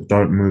 100s that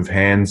don't move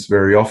hands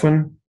very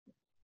often,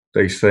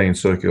 they stay in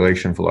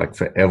circulation for like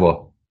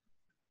forever.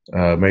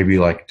 Maybe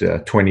like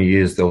 20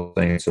 years they'll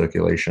stay in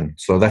circulation.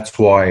 So that's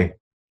why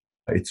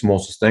it's more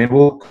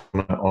sustainable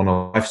on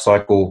a life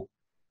cycle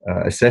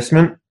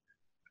assessment.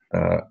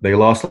 They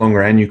last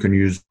longer, and you can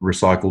use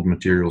recycled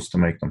materials to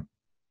make them.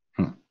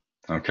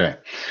 Okay.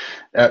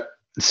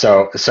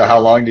 So how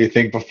long do you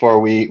think before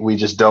we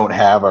just don't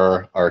have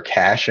our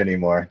cash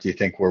anymore? Do you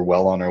think we're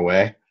well on our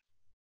way?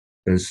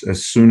 As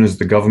soon as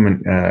the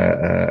government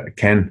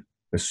can,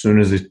 as soon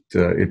as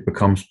it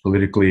becomes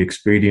politically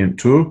expedient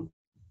too,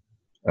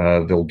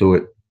 they'll do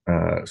it.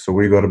 So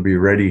we got to be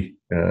ready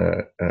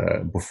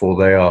before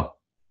they are.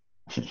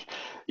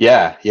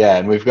 Yeah,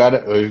 and we've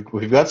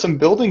got some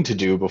building to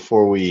do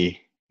before we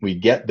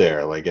get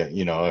there. Like,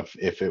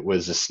 if it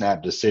was a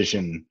snap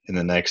decision in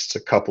the next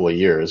couple of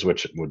years,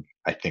 which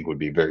I think would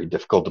be very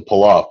difficult to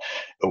pull off,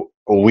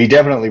 we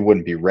definitely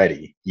wouldn't be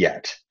ready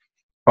yet.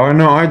 Oh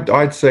no,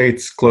 I'd say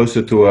it's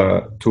closer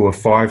to a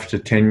 5 to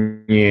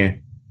 10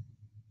 year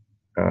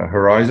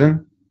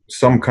horizon.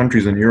 Some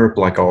countries in Europe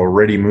are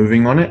already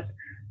moving on it,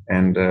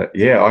 and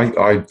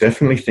I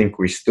definitely think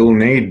we still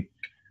need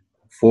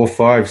 4,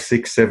 5,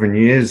 6, 7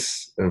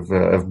 years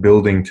of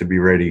building to be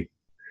ready.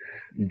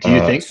 Do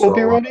you think we'll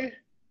be ready?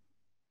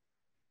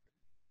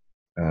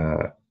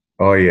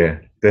 Oh yeah,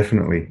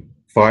 definitely.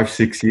 5,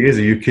 6 years?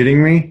 Are you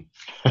kidding me?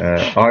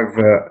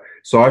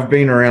 I've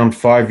been around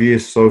 5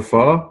 years so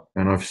far,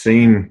 and I've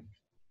seen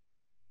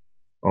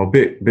a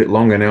bit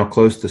longer now,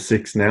 close to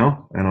 6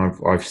 now, and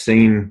I've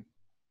seen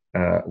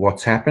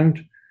what's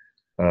happened.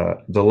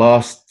 The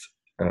last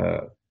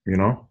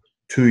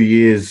 2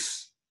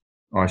 years,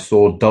 I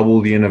saw double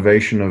the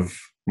innovation of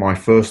my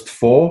first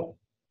 4.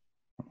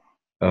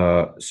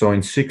 So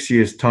in 6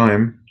 years'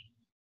 time,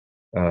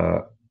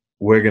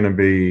 we're gonna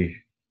be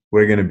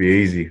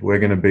easy. We're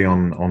gonna be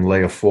on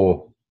layer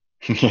 4.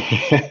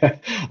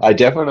 I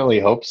definitely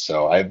hope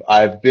so.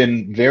 I've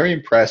been very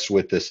impressed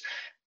with this.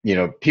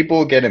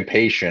 People get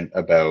impatient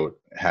about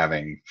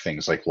having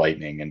things like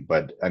Lightning,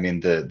 but I mean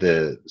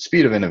the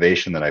speed of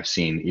innovation that I've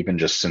seen, even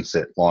just since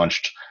it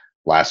launched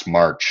last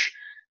March,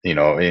 in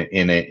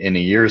a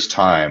year's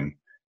time,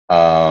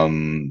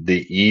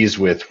 the ease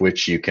with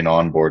which you can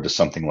onboard to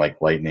something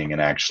like Lightning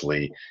and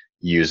actually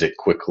use it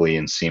quickly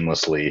and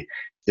seamlessly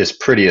is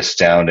pretty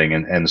astounding,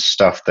 and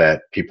stuff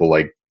that people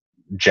like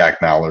Jack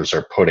Mallers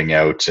are putting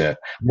out.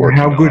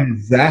 How good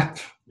is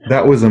that?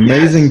 That was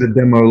amazing. Yes. The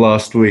demo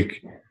last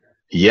week.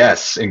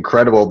 Yes,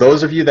 incredible.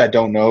 Those of you that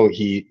don't know,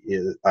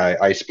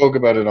 I spoke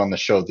about it on the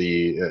show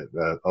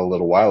a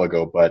little while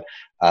ago, but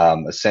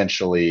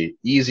essentially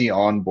easy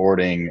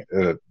onboarding,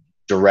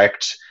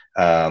 direct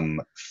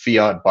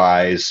fiat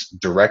buys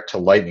direct to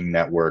Lightning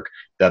Network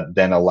that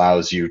then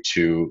allows you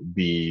to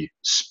be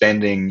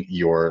spending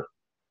your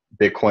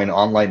Bitcoin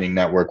on Lightning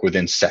Network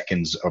within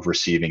seconds of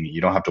receiving it.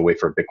 You don't have to wait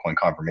for a Bitcoin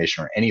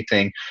confirmation or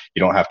anything. You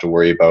don't have to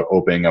worry about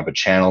opening up a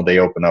channel. They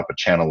open up a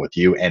channel with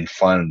you and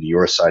fund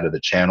your side of the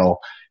channel.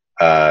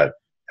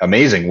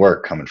 Amazing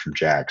work coming from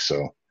Jack.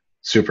 So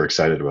super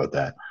excited about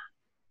that.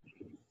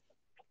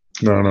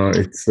 No,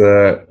 it's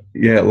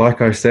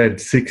like I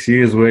said, 6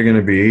 years we're going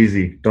to be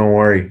easy. Don't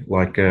worry.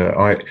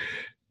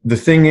 The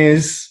thing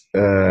is,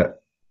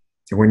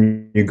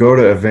 when you go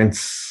to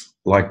events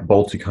like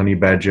Baltic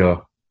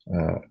Honeybadger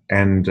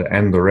and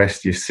the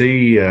rest, you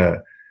see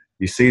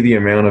the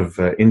amount of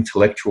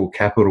intellectual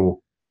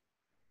capital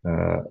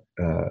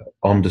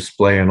on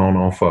display and on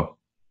offer.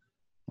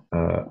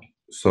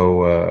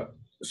 So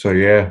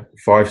yeah,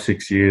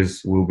 5-6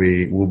 years we'll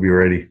be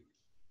ready.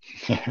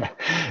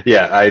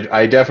 Yeah,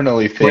 I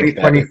definitely think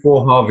that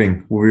 2024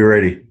 halving, we'll be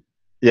ready.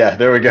 Yeah,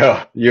 there we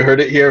go. You heard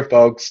it here,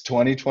 folks.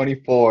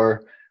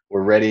 2024,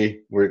 we're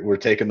ready. We're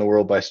taking the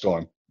world by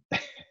storm.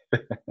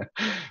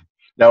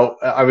 Now,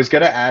 I was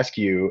going to ask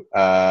you,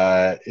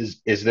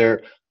 is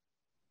there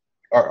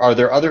are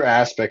there other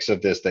aspects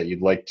of this that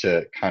you'd like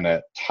to kind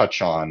of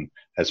touch on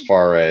as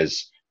far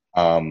as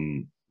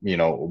you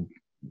know,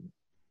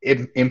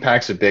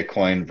 impacts of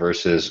Bitcoin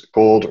versus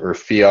gold or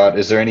fiat?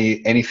 Is there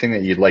anything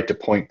that you'd like to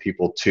point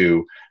people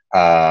to?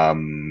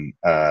 Any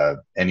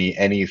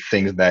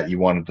things that you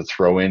wanted to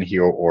throw in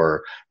here,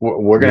 or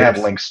we're going to have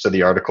links to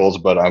the articles,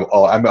 but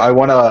I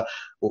want to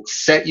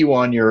set you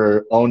on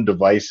your own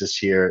devices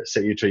here,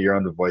 set you to your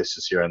own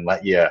devices here, and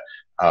let you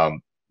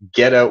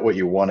get out what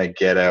you want to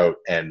get out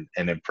and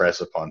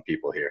impress upon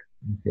people here.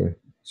 Okay.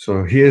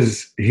 So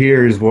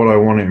here is what I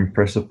want to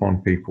impress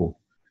upon people.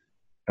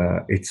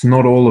 It's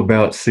not all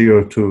about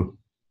CO2,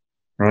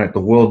 right? The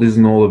world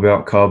isn't all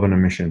about carbon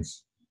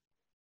emissions.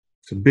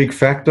 It's a big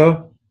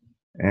factor,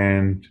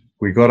 and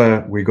we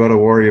gotta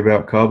worry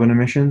about carbon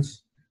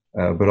emissions.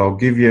 But I'll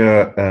give you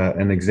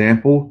an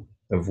example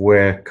of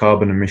where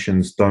carbon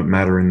emissions don't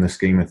matter in the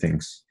scheme of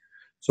things.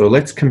 So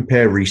let's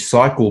compare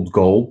recycled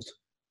gold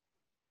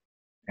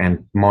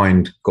and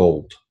mined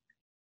gold.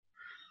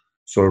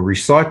 So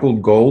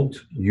recycled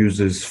gold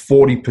uses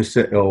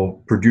 40% or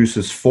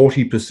produces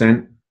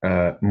 40%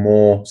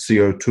 more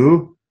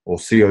CO2 or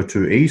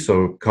CO2e,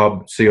 so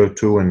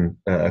CO2 and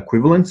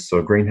equivalents,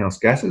 so greenhouse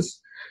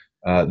gases,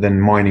 than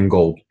mining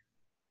gold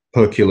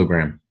per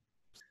kilogram.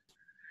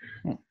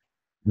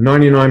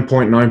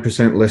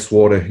 99.9% less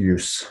water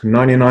use,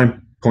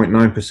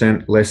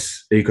 99.9%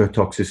 less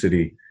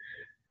ecotoxicity,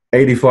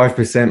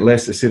 85%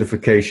 less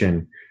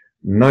acidification,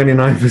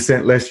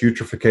 99% less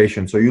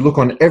eutrophication. So you look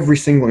on every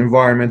single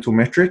environmental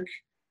metric,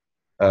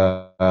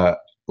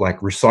 like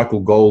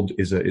recycled gold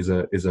is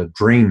a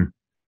dream.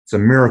 It's a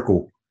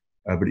miracle,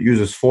 but it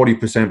uses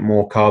 40%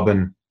 more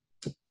carbon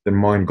than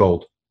mined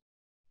gold.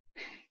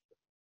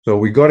 So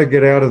we got to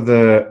get out of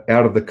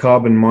the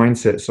carbon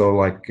mindset. So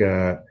like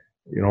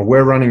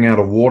we're running out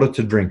of water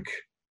to drink.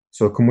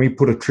 So can we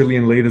put 1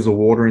 trillion liters of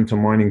water into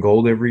mining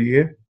gold every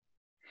year?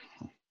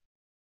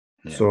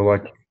 Yeah. So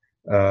like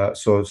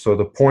so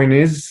the point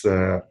is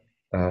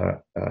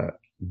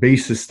be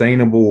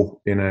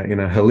sustainable in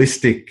a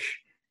holistic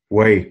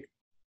way.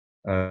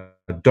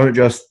 Don't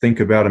just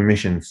think about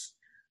emissions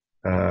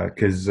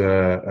because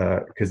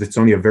it's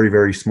only a very,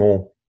 very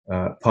small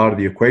part of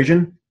the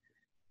equation,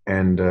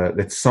 and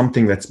that's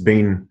something that's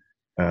been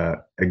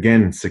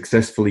again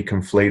successfully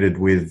conflated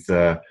with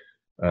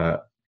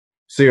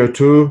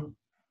CO2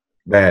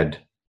 bad.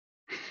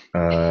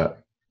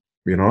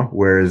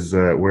 Whereas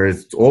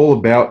it's all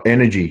about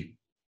energy.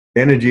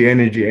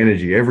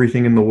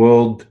 Everything in the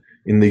world,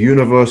 in the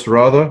universe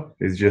rather,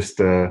 is just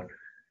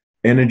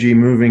energy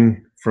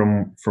moving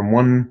from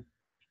one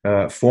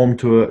form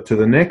to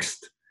the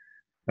next,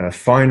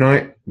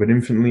 finite but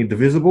infinitely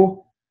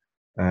divisible,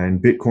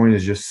 and Bitcoin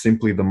is just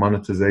simply the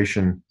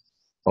monetization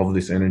of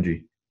this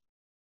energy,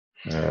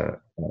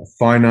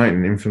 finite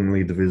and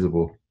infinitely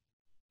divisible.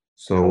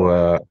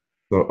 So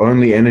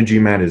only energy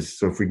matters.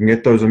 So if we can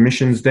get those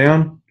emissions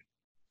down,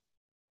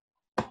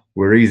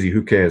 we're easy.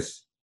 Who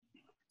cares?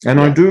 And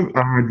I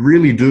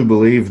really do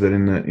believe that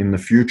in the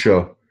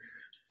future,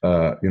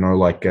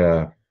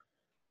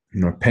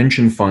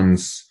 pension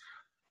funds.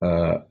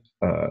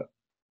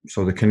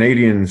 So the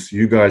Canadians,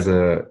 you guys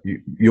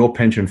your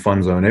pension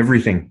funds own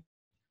everything.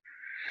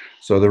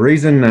 So the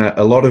reason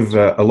a lot of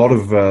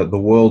the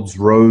world's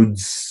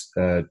roads,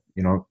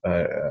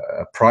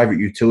 private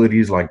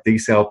utilities like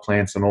desal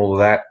plants and all of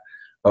that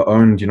are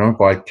owned,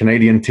 by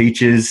Canadian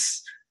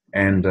teachers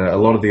and a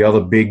lot of the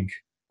other big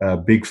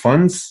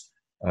funds.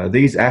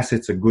 These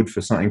assets are good for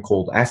something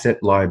called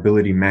asset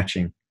liability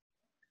matching.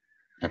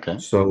 Okay.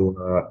 So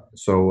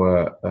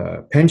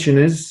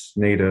pensioners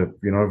need a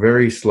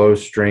very slow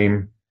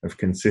stream of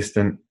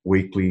consistent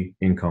weekly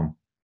income.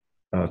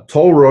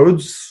 Toll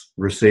roads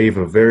receive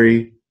a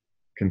very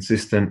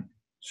consistent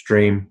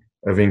stream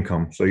of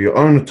income. So you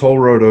own a toll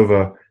road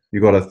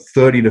you got a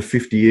 30 to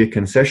 50 year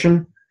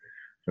concession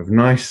of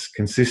nice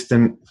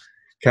consistent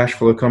cash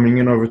flow coming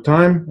in over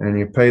time, and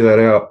you pay that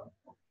out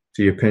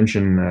to your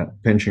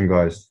pension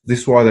guys.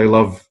 This is why they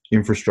love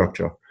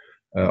infrastructure.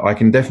 I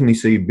can definitely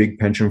see big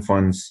pension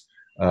funds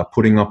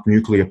putting up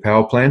nuclear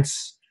power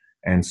plants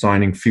and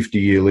signing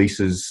 50-year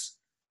leases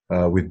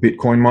with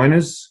Bitcoin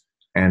miners,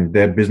 and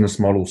their business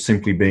model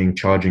simply being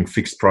charging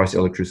fixed price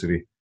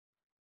electricity.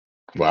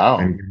 Wow.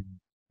 And,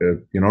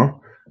 if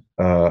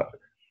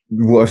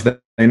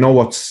they know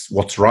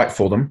what's right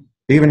for them,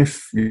 even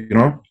if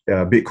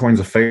Bitcoin's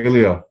a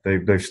failure,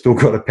 they've still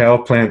got a power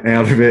plant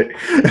out of it.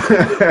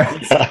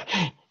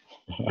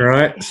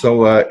 Right,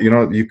 so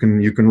you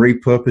can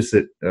repurpose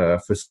it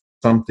for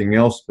something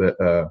else, but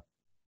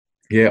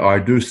I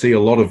do see a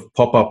lot of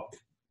pop-up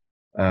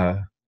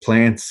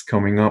plants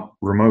coming up,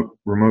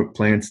 remote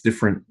plants,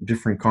 different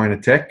kind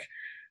of tech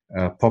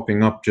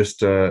popping up just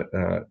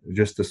to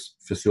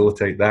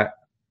facilitate that.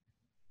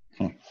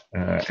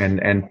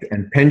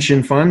 And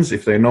pension funds,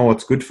 if they know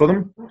what's good for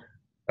them,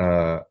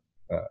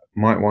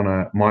 might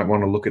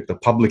want to look at the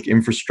public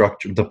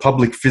infrastructure, the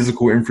public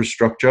physical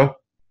infrastructure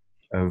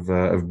of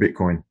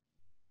Bitcoin.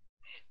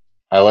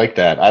 I like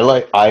that.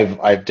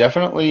 I've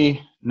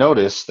definitely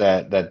noticed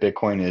that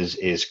Bitcoin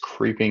is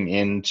creeping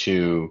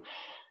into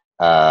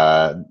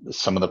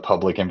some of the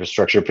public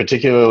infrastructure,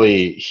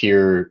 particularly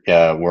here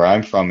where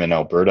I'm from in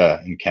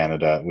Alberta, in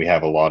Canada. We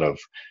have a lot of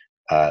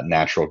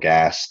natural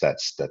gas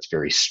that's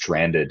very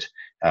stranded,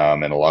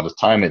 and a lot of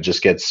time it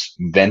just gets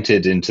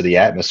vented into the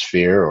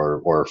atmosphere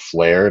or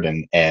flared,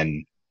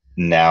 and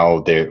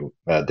now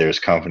there's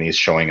companies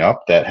showing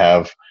up that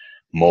have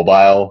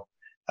mobile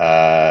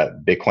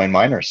Bitcoin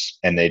miners,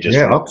 and they just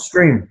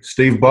upstream.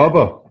 Steve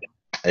Barber.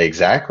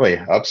 Exactly,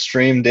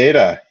 upstream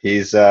data.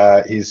 He's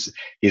a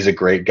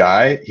great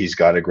guy. He's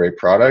got a great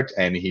product,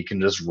 and he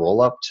can just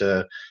roll up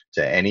to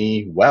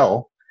any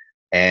well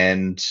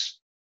and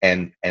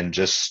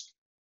just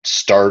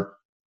start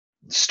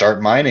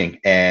mining,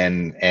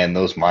 and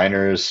those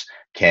miners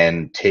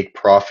can take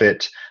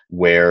profit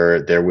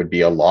where there would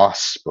be a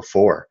loss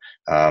before,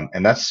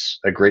 and that's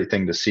a great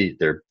thing to see.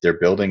 They're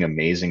building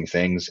amazing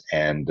things,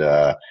 and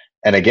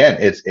again,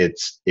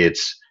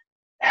 it's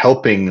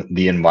helping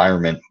the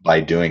environment by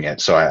doing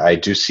it. So I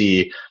do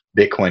see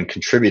Bitcoin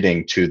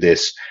contributing to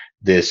this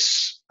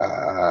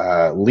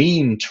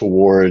lean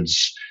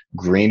towards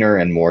greener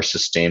and more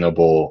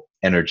sustainable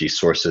energy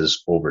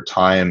sources over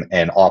time,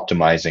 and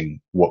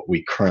optimizing what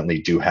we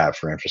currently do have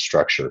for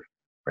infrastructure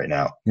right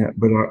now. Yeah,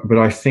 but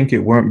I think it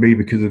won't be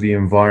because of the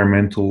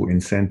environmental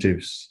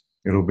incentives.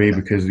 It'll be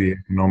because of the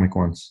economic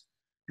ones.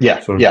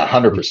 Yeah, so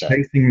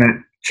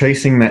 100%.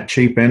 Chasing that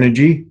cheap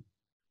energy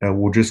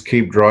will just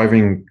keep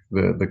driving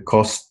the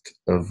cost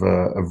of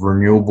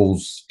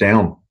renewables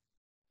down.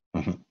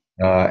 Mm-hmm.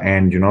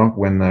 And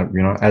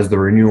as the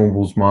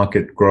renewables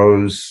market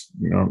grows,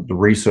 the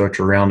research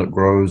around it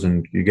grows,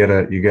 and you get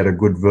a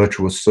good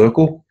virtuous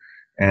circle,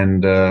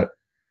 and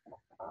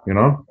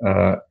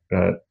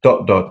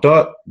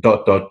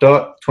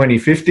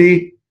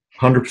 2050,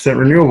 100%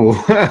 renewable.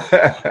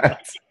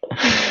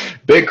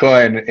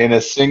 Bitcoin in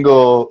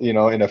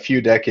a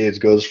few decades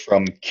goes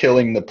from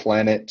killing the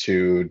planet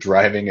to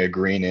driving a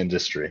green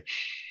industry.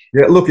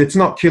 Yeah, look, it's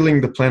not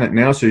killing the planet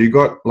now. So you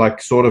got like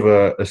sort of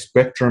a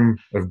spectrum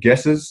of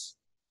guesses.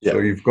 Yep. So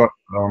you've got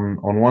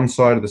on one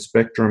side of the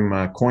spectrum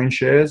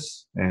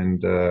CoinShares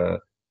and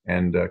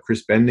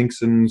Chris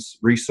Bendingson's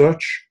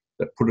research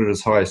that put it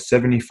as high as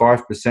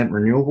 75%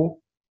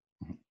 renewable.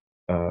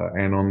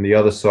 And on the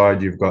other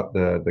side, you've got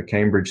the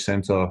Cambridge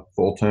Center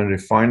for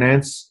Alternative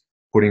Finance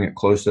putting it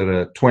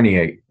closer to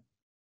 28.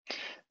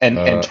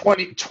 And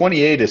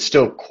 28 is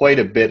still quite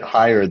a bit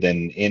higher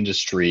than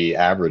industry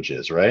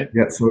averages, right?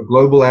 Yeah, so a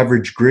global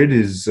average grid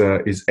is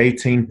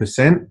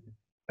 18%.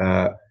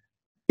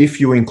 If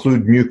you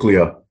include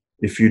nuclear.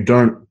 If you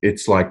don't,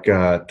 it's like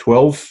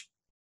 12.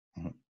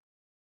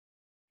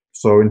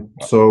 So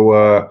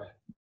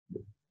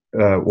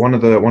one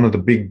of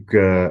the big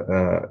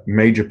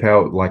major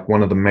power, like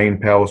one of the main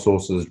power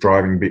sources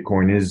driving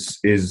Bitcoin is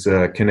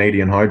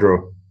Canadian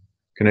hydro,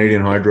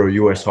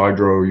 US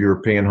hydro,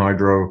 European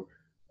hydro.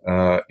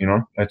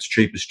 That's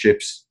cheap as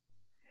chips.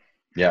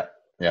 Yeah,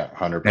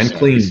 100%. And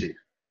clean.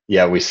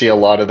 We see a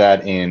lot of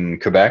that in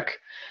Quebec,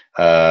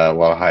 a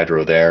lot of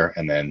hydro there,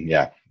 and then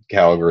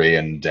Calgary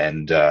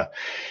and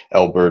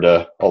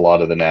Alberta, a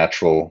lot of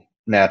the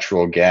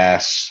natural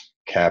gas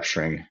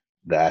capturing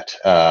that.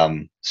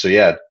 So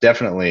yeah,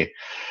 definitely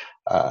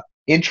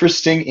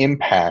interesting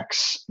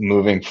impacts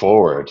moving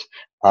forward.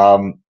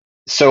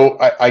 So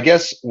I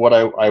guess what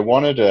I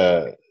wanted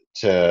to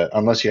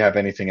unless you have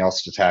anything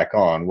else to tack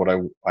on, what I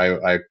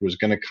was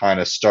going to kind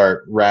of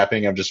start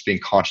wrapping. I'm just being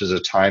conscious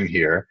of time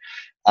here.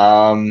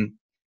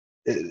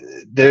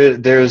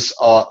 There's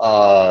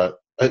we're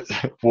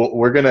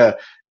going to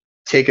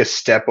take a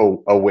step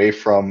away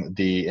from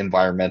the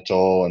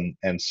environmental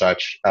and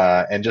such,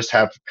 and just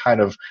have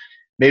kind of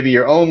maybe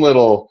your own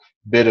little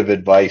bit of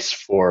advice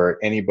for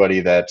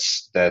anybody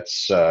that's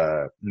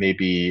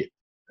maybe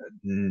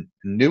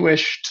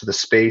newish to the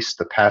space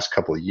the past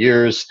couple of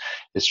years,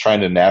 is trying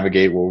to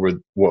navigate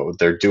what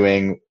they're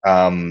doing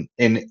in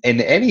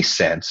any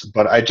sense.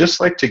 But I'd just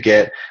like to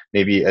get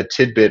maybe a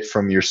tidbit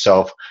from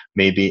yourself,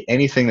 maybe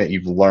anything that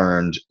you've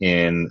learned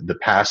in the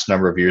past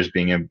number of years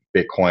being in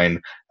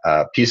Bitcoin,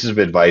 pieces of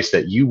advice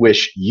that you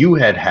wish you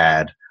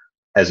had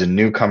as a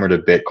newcomer to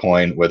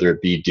Bitcoin, whether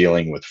it be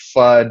dealing with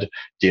FUD,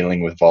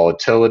 dealing with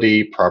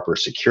volatility, proper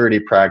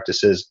security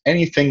practices,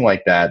 anything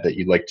like that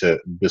you'd like to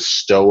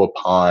bestow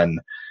upon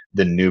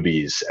the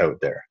newbies out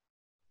there.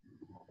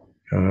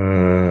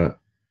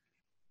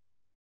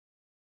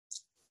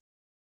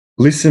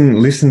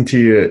 Listen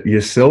to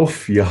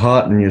yourself, your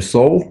heart, and your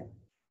soul.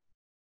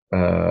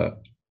 So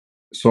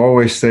I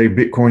always say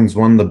Bitcoin's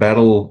won the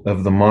battle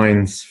of the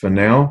minds for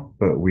now,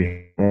 but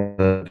we won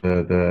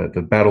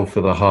the battle for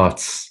the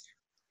hearts.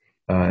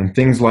 and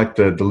things like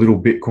the little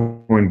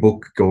Bitcoin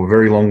book go a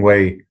very long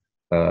way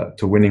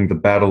to winning the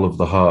battle of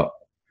the heart.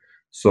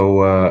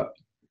 So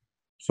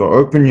so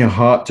open your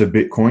heart to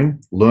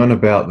Bitcoin, learn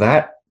about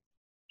that,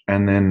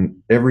 and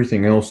then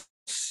everything else,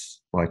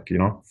 like, you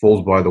know,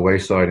 falls by the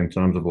wayside in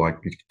terms of like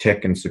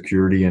tech and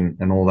security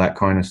and all that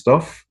kind of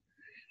stuff.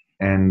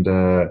 And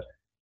you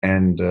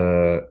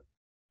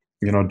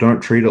know, don't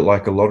treat it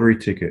like a lottery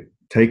ticket.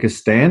 Take a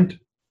stand,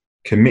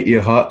 commit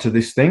your heart to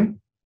this thing,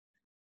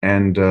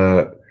 and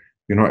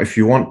you know, if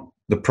you want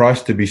the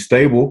price to be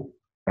stable,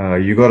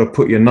 you got to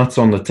put your nuts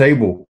on the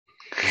table.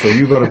 So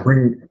you got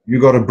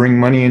to bring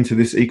money into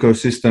this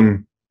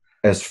ecosystem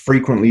as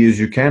frequently as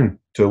you can,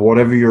 to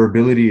whatever your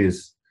ability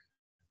is,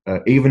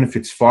 even if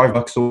it's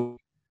 $5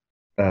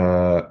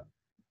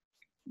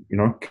 you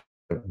know,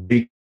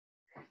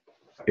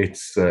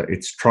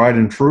 it's tried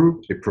and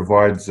true. It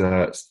provides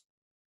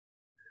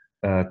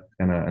and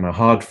a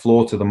hard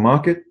floor to the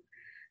market,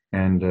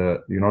 and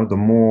you know, the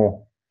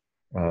more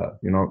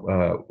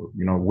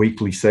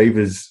weekly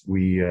savers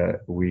we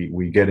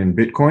get in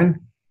Bitcoin,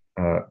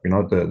 you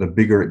know, the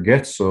bigger it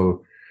gets.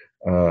 So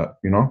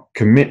you know,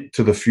 commit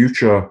to the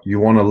future you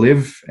want to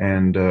live,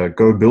 and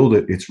go build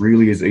it. It's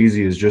really as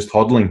easy as just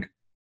hodling.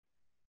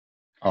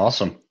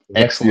 Awesome.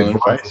 That's the Excellent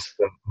advice.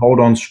 Hold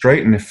on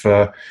straight, and if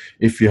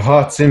your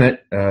heart's in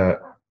it,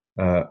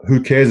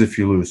 who cares if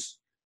you lose?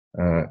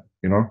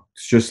 You know,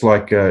 it's just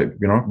like you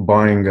know,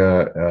 buying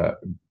I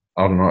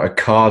don't know, a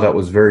car that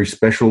was very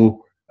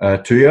special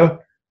to you,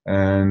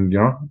 and you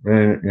know,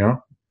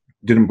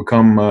 didn't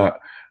become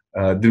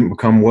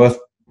worth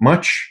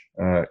much.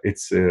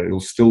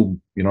 It'll still,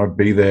 you know,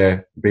 be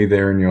there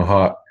in your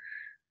heart.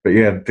 But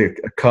yeah,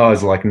 a car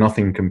is like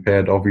nothing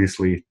compared.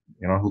 Obviously,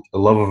 you know, the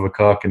love of a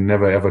car can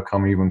never ever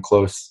come even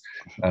close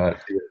to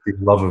the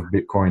love of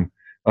Bitcoin.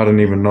 I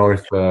don't even know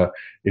if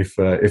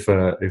a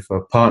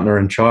partner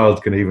and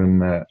child can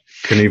even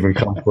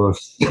come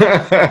close.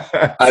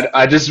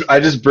 I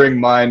just bring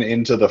mine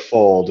into the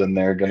fold, and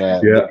they're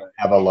gonna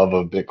have a love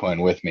of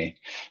Bitcoin with me.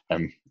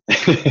 They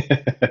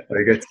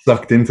get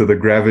sucked into the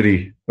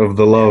gravity of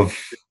the love.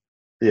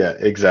 Yeah,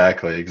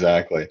 exactly.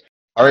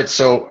 All right,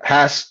 so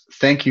Hass,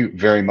 thank you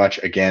very much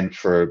again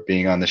for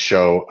being on the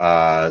show.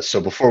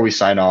 So before we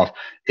sign off,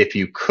 if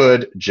you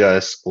could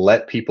just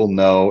let people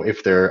know,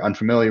 if they're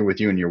unfamiliar with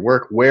you and your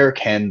work, where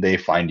can they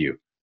find you?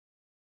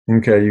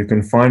 Okay, you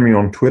can find me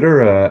on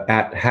Twitter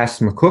at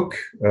McCook,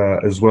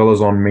 as well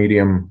as on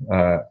Medium,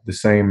 the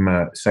same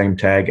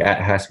tag at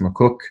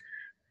McCook.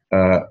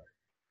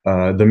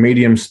 The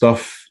Medium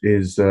stuff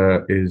is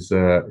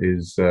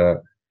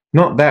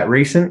not that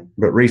recent,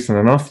 but recent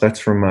enough. That's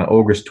from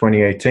August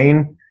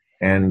 2018,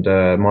 and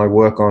my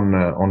work on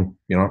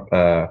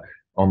the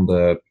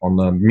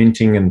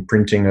minting and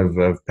printing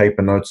of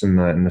paper notes in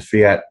the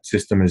fiat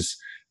system is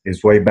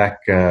way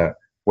back from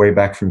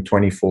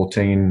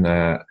 2014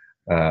 on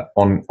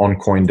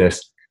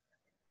Coindesk.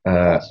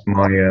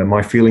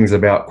 My feelings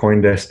about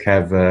Coindesk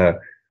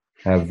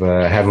have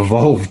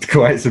evolved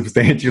quite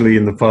substantially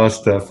in the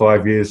past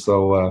 5 years.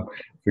 So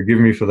forgive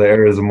me for the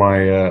errors of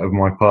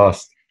my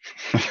past.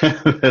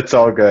 That's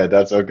all good.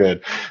 That's all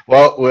good.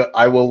 Well,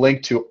 I will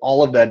link to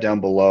all of that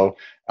down below.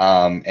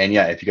 And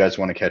yeah, if you guys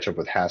want to catch up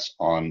with Hass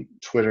on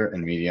Twitter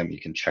and Medium, you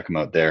can check him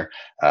out there.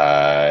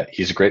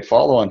 He's a great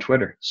follow on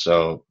Twitter,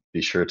 so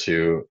be sure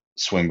to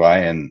swing by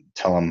and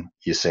tell him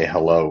you say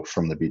hello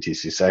from the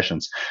BTC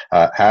sessions.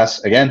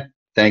 Hass, again,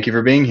 thank you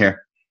for being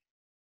here.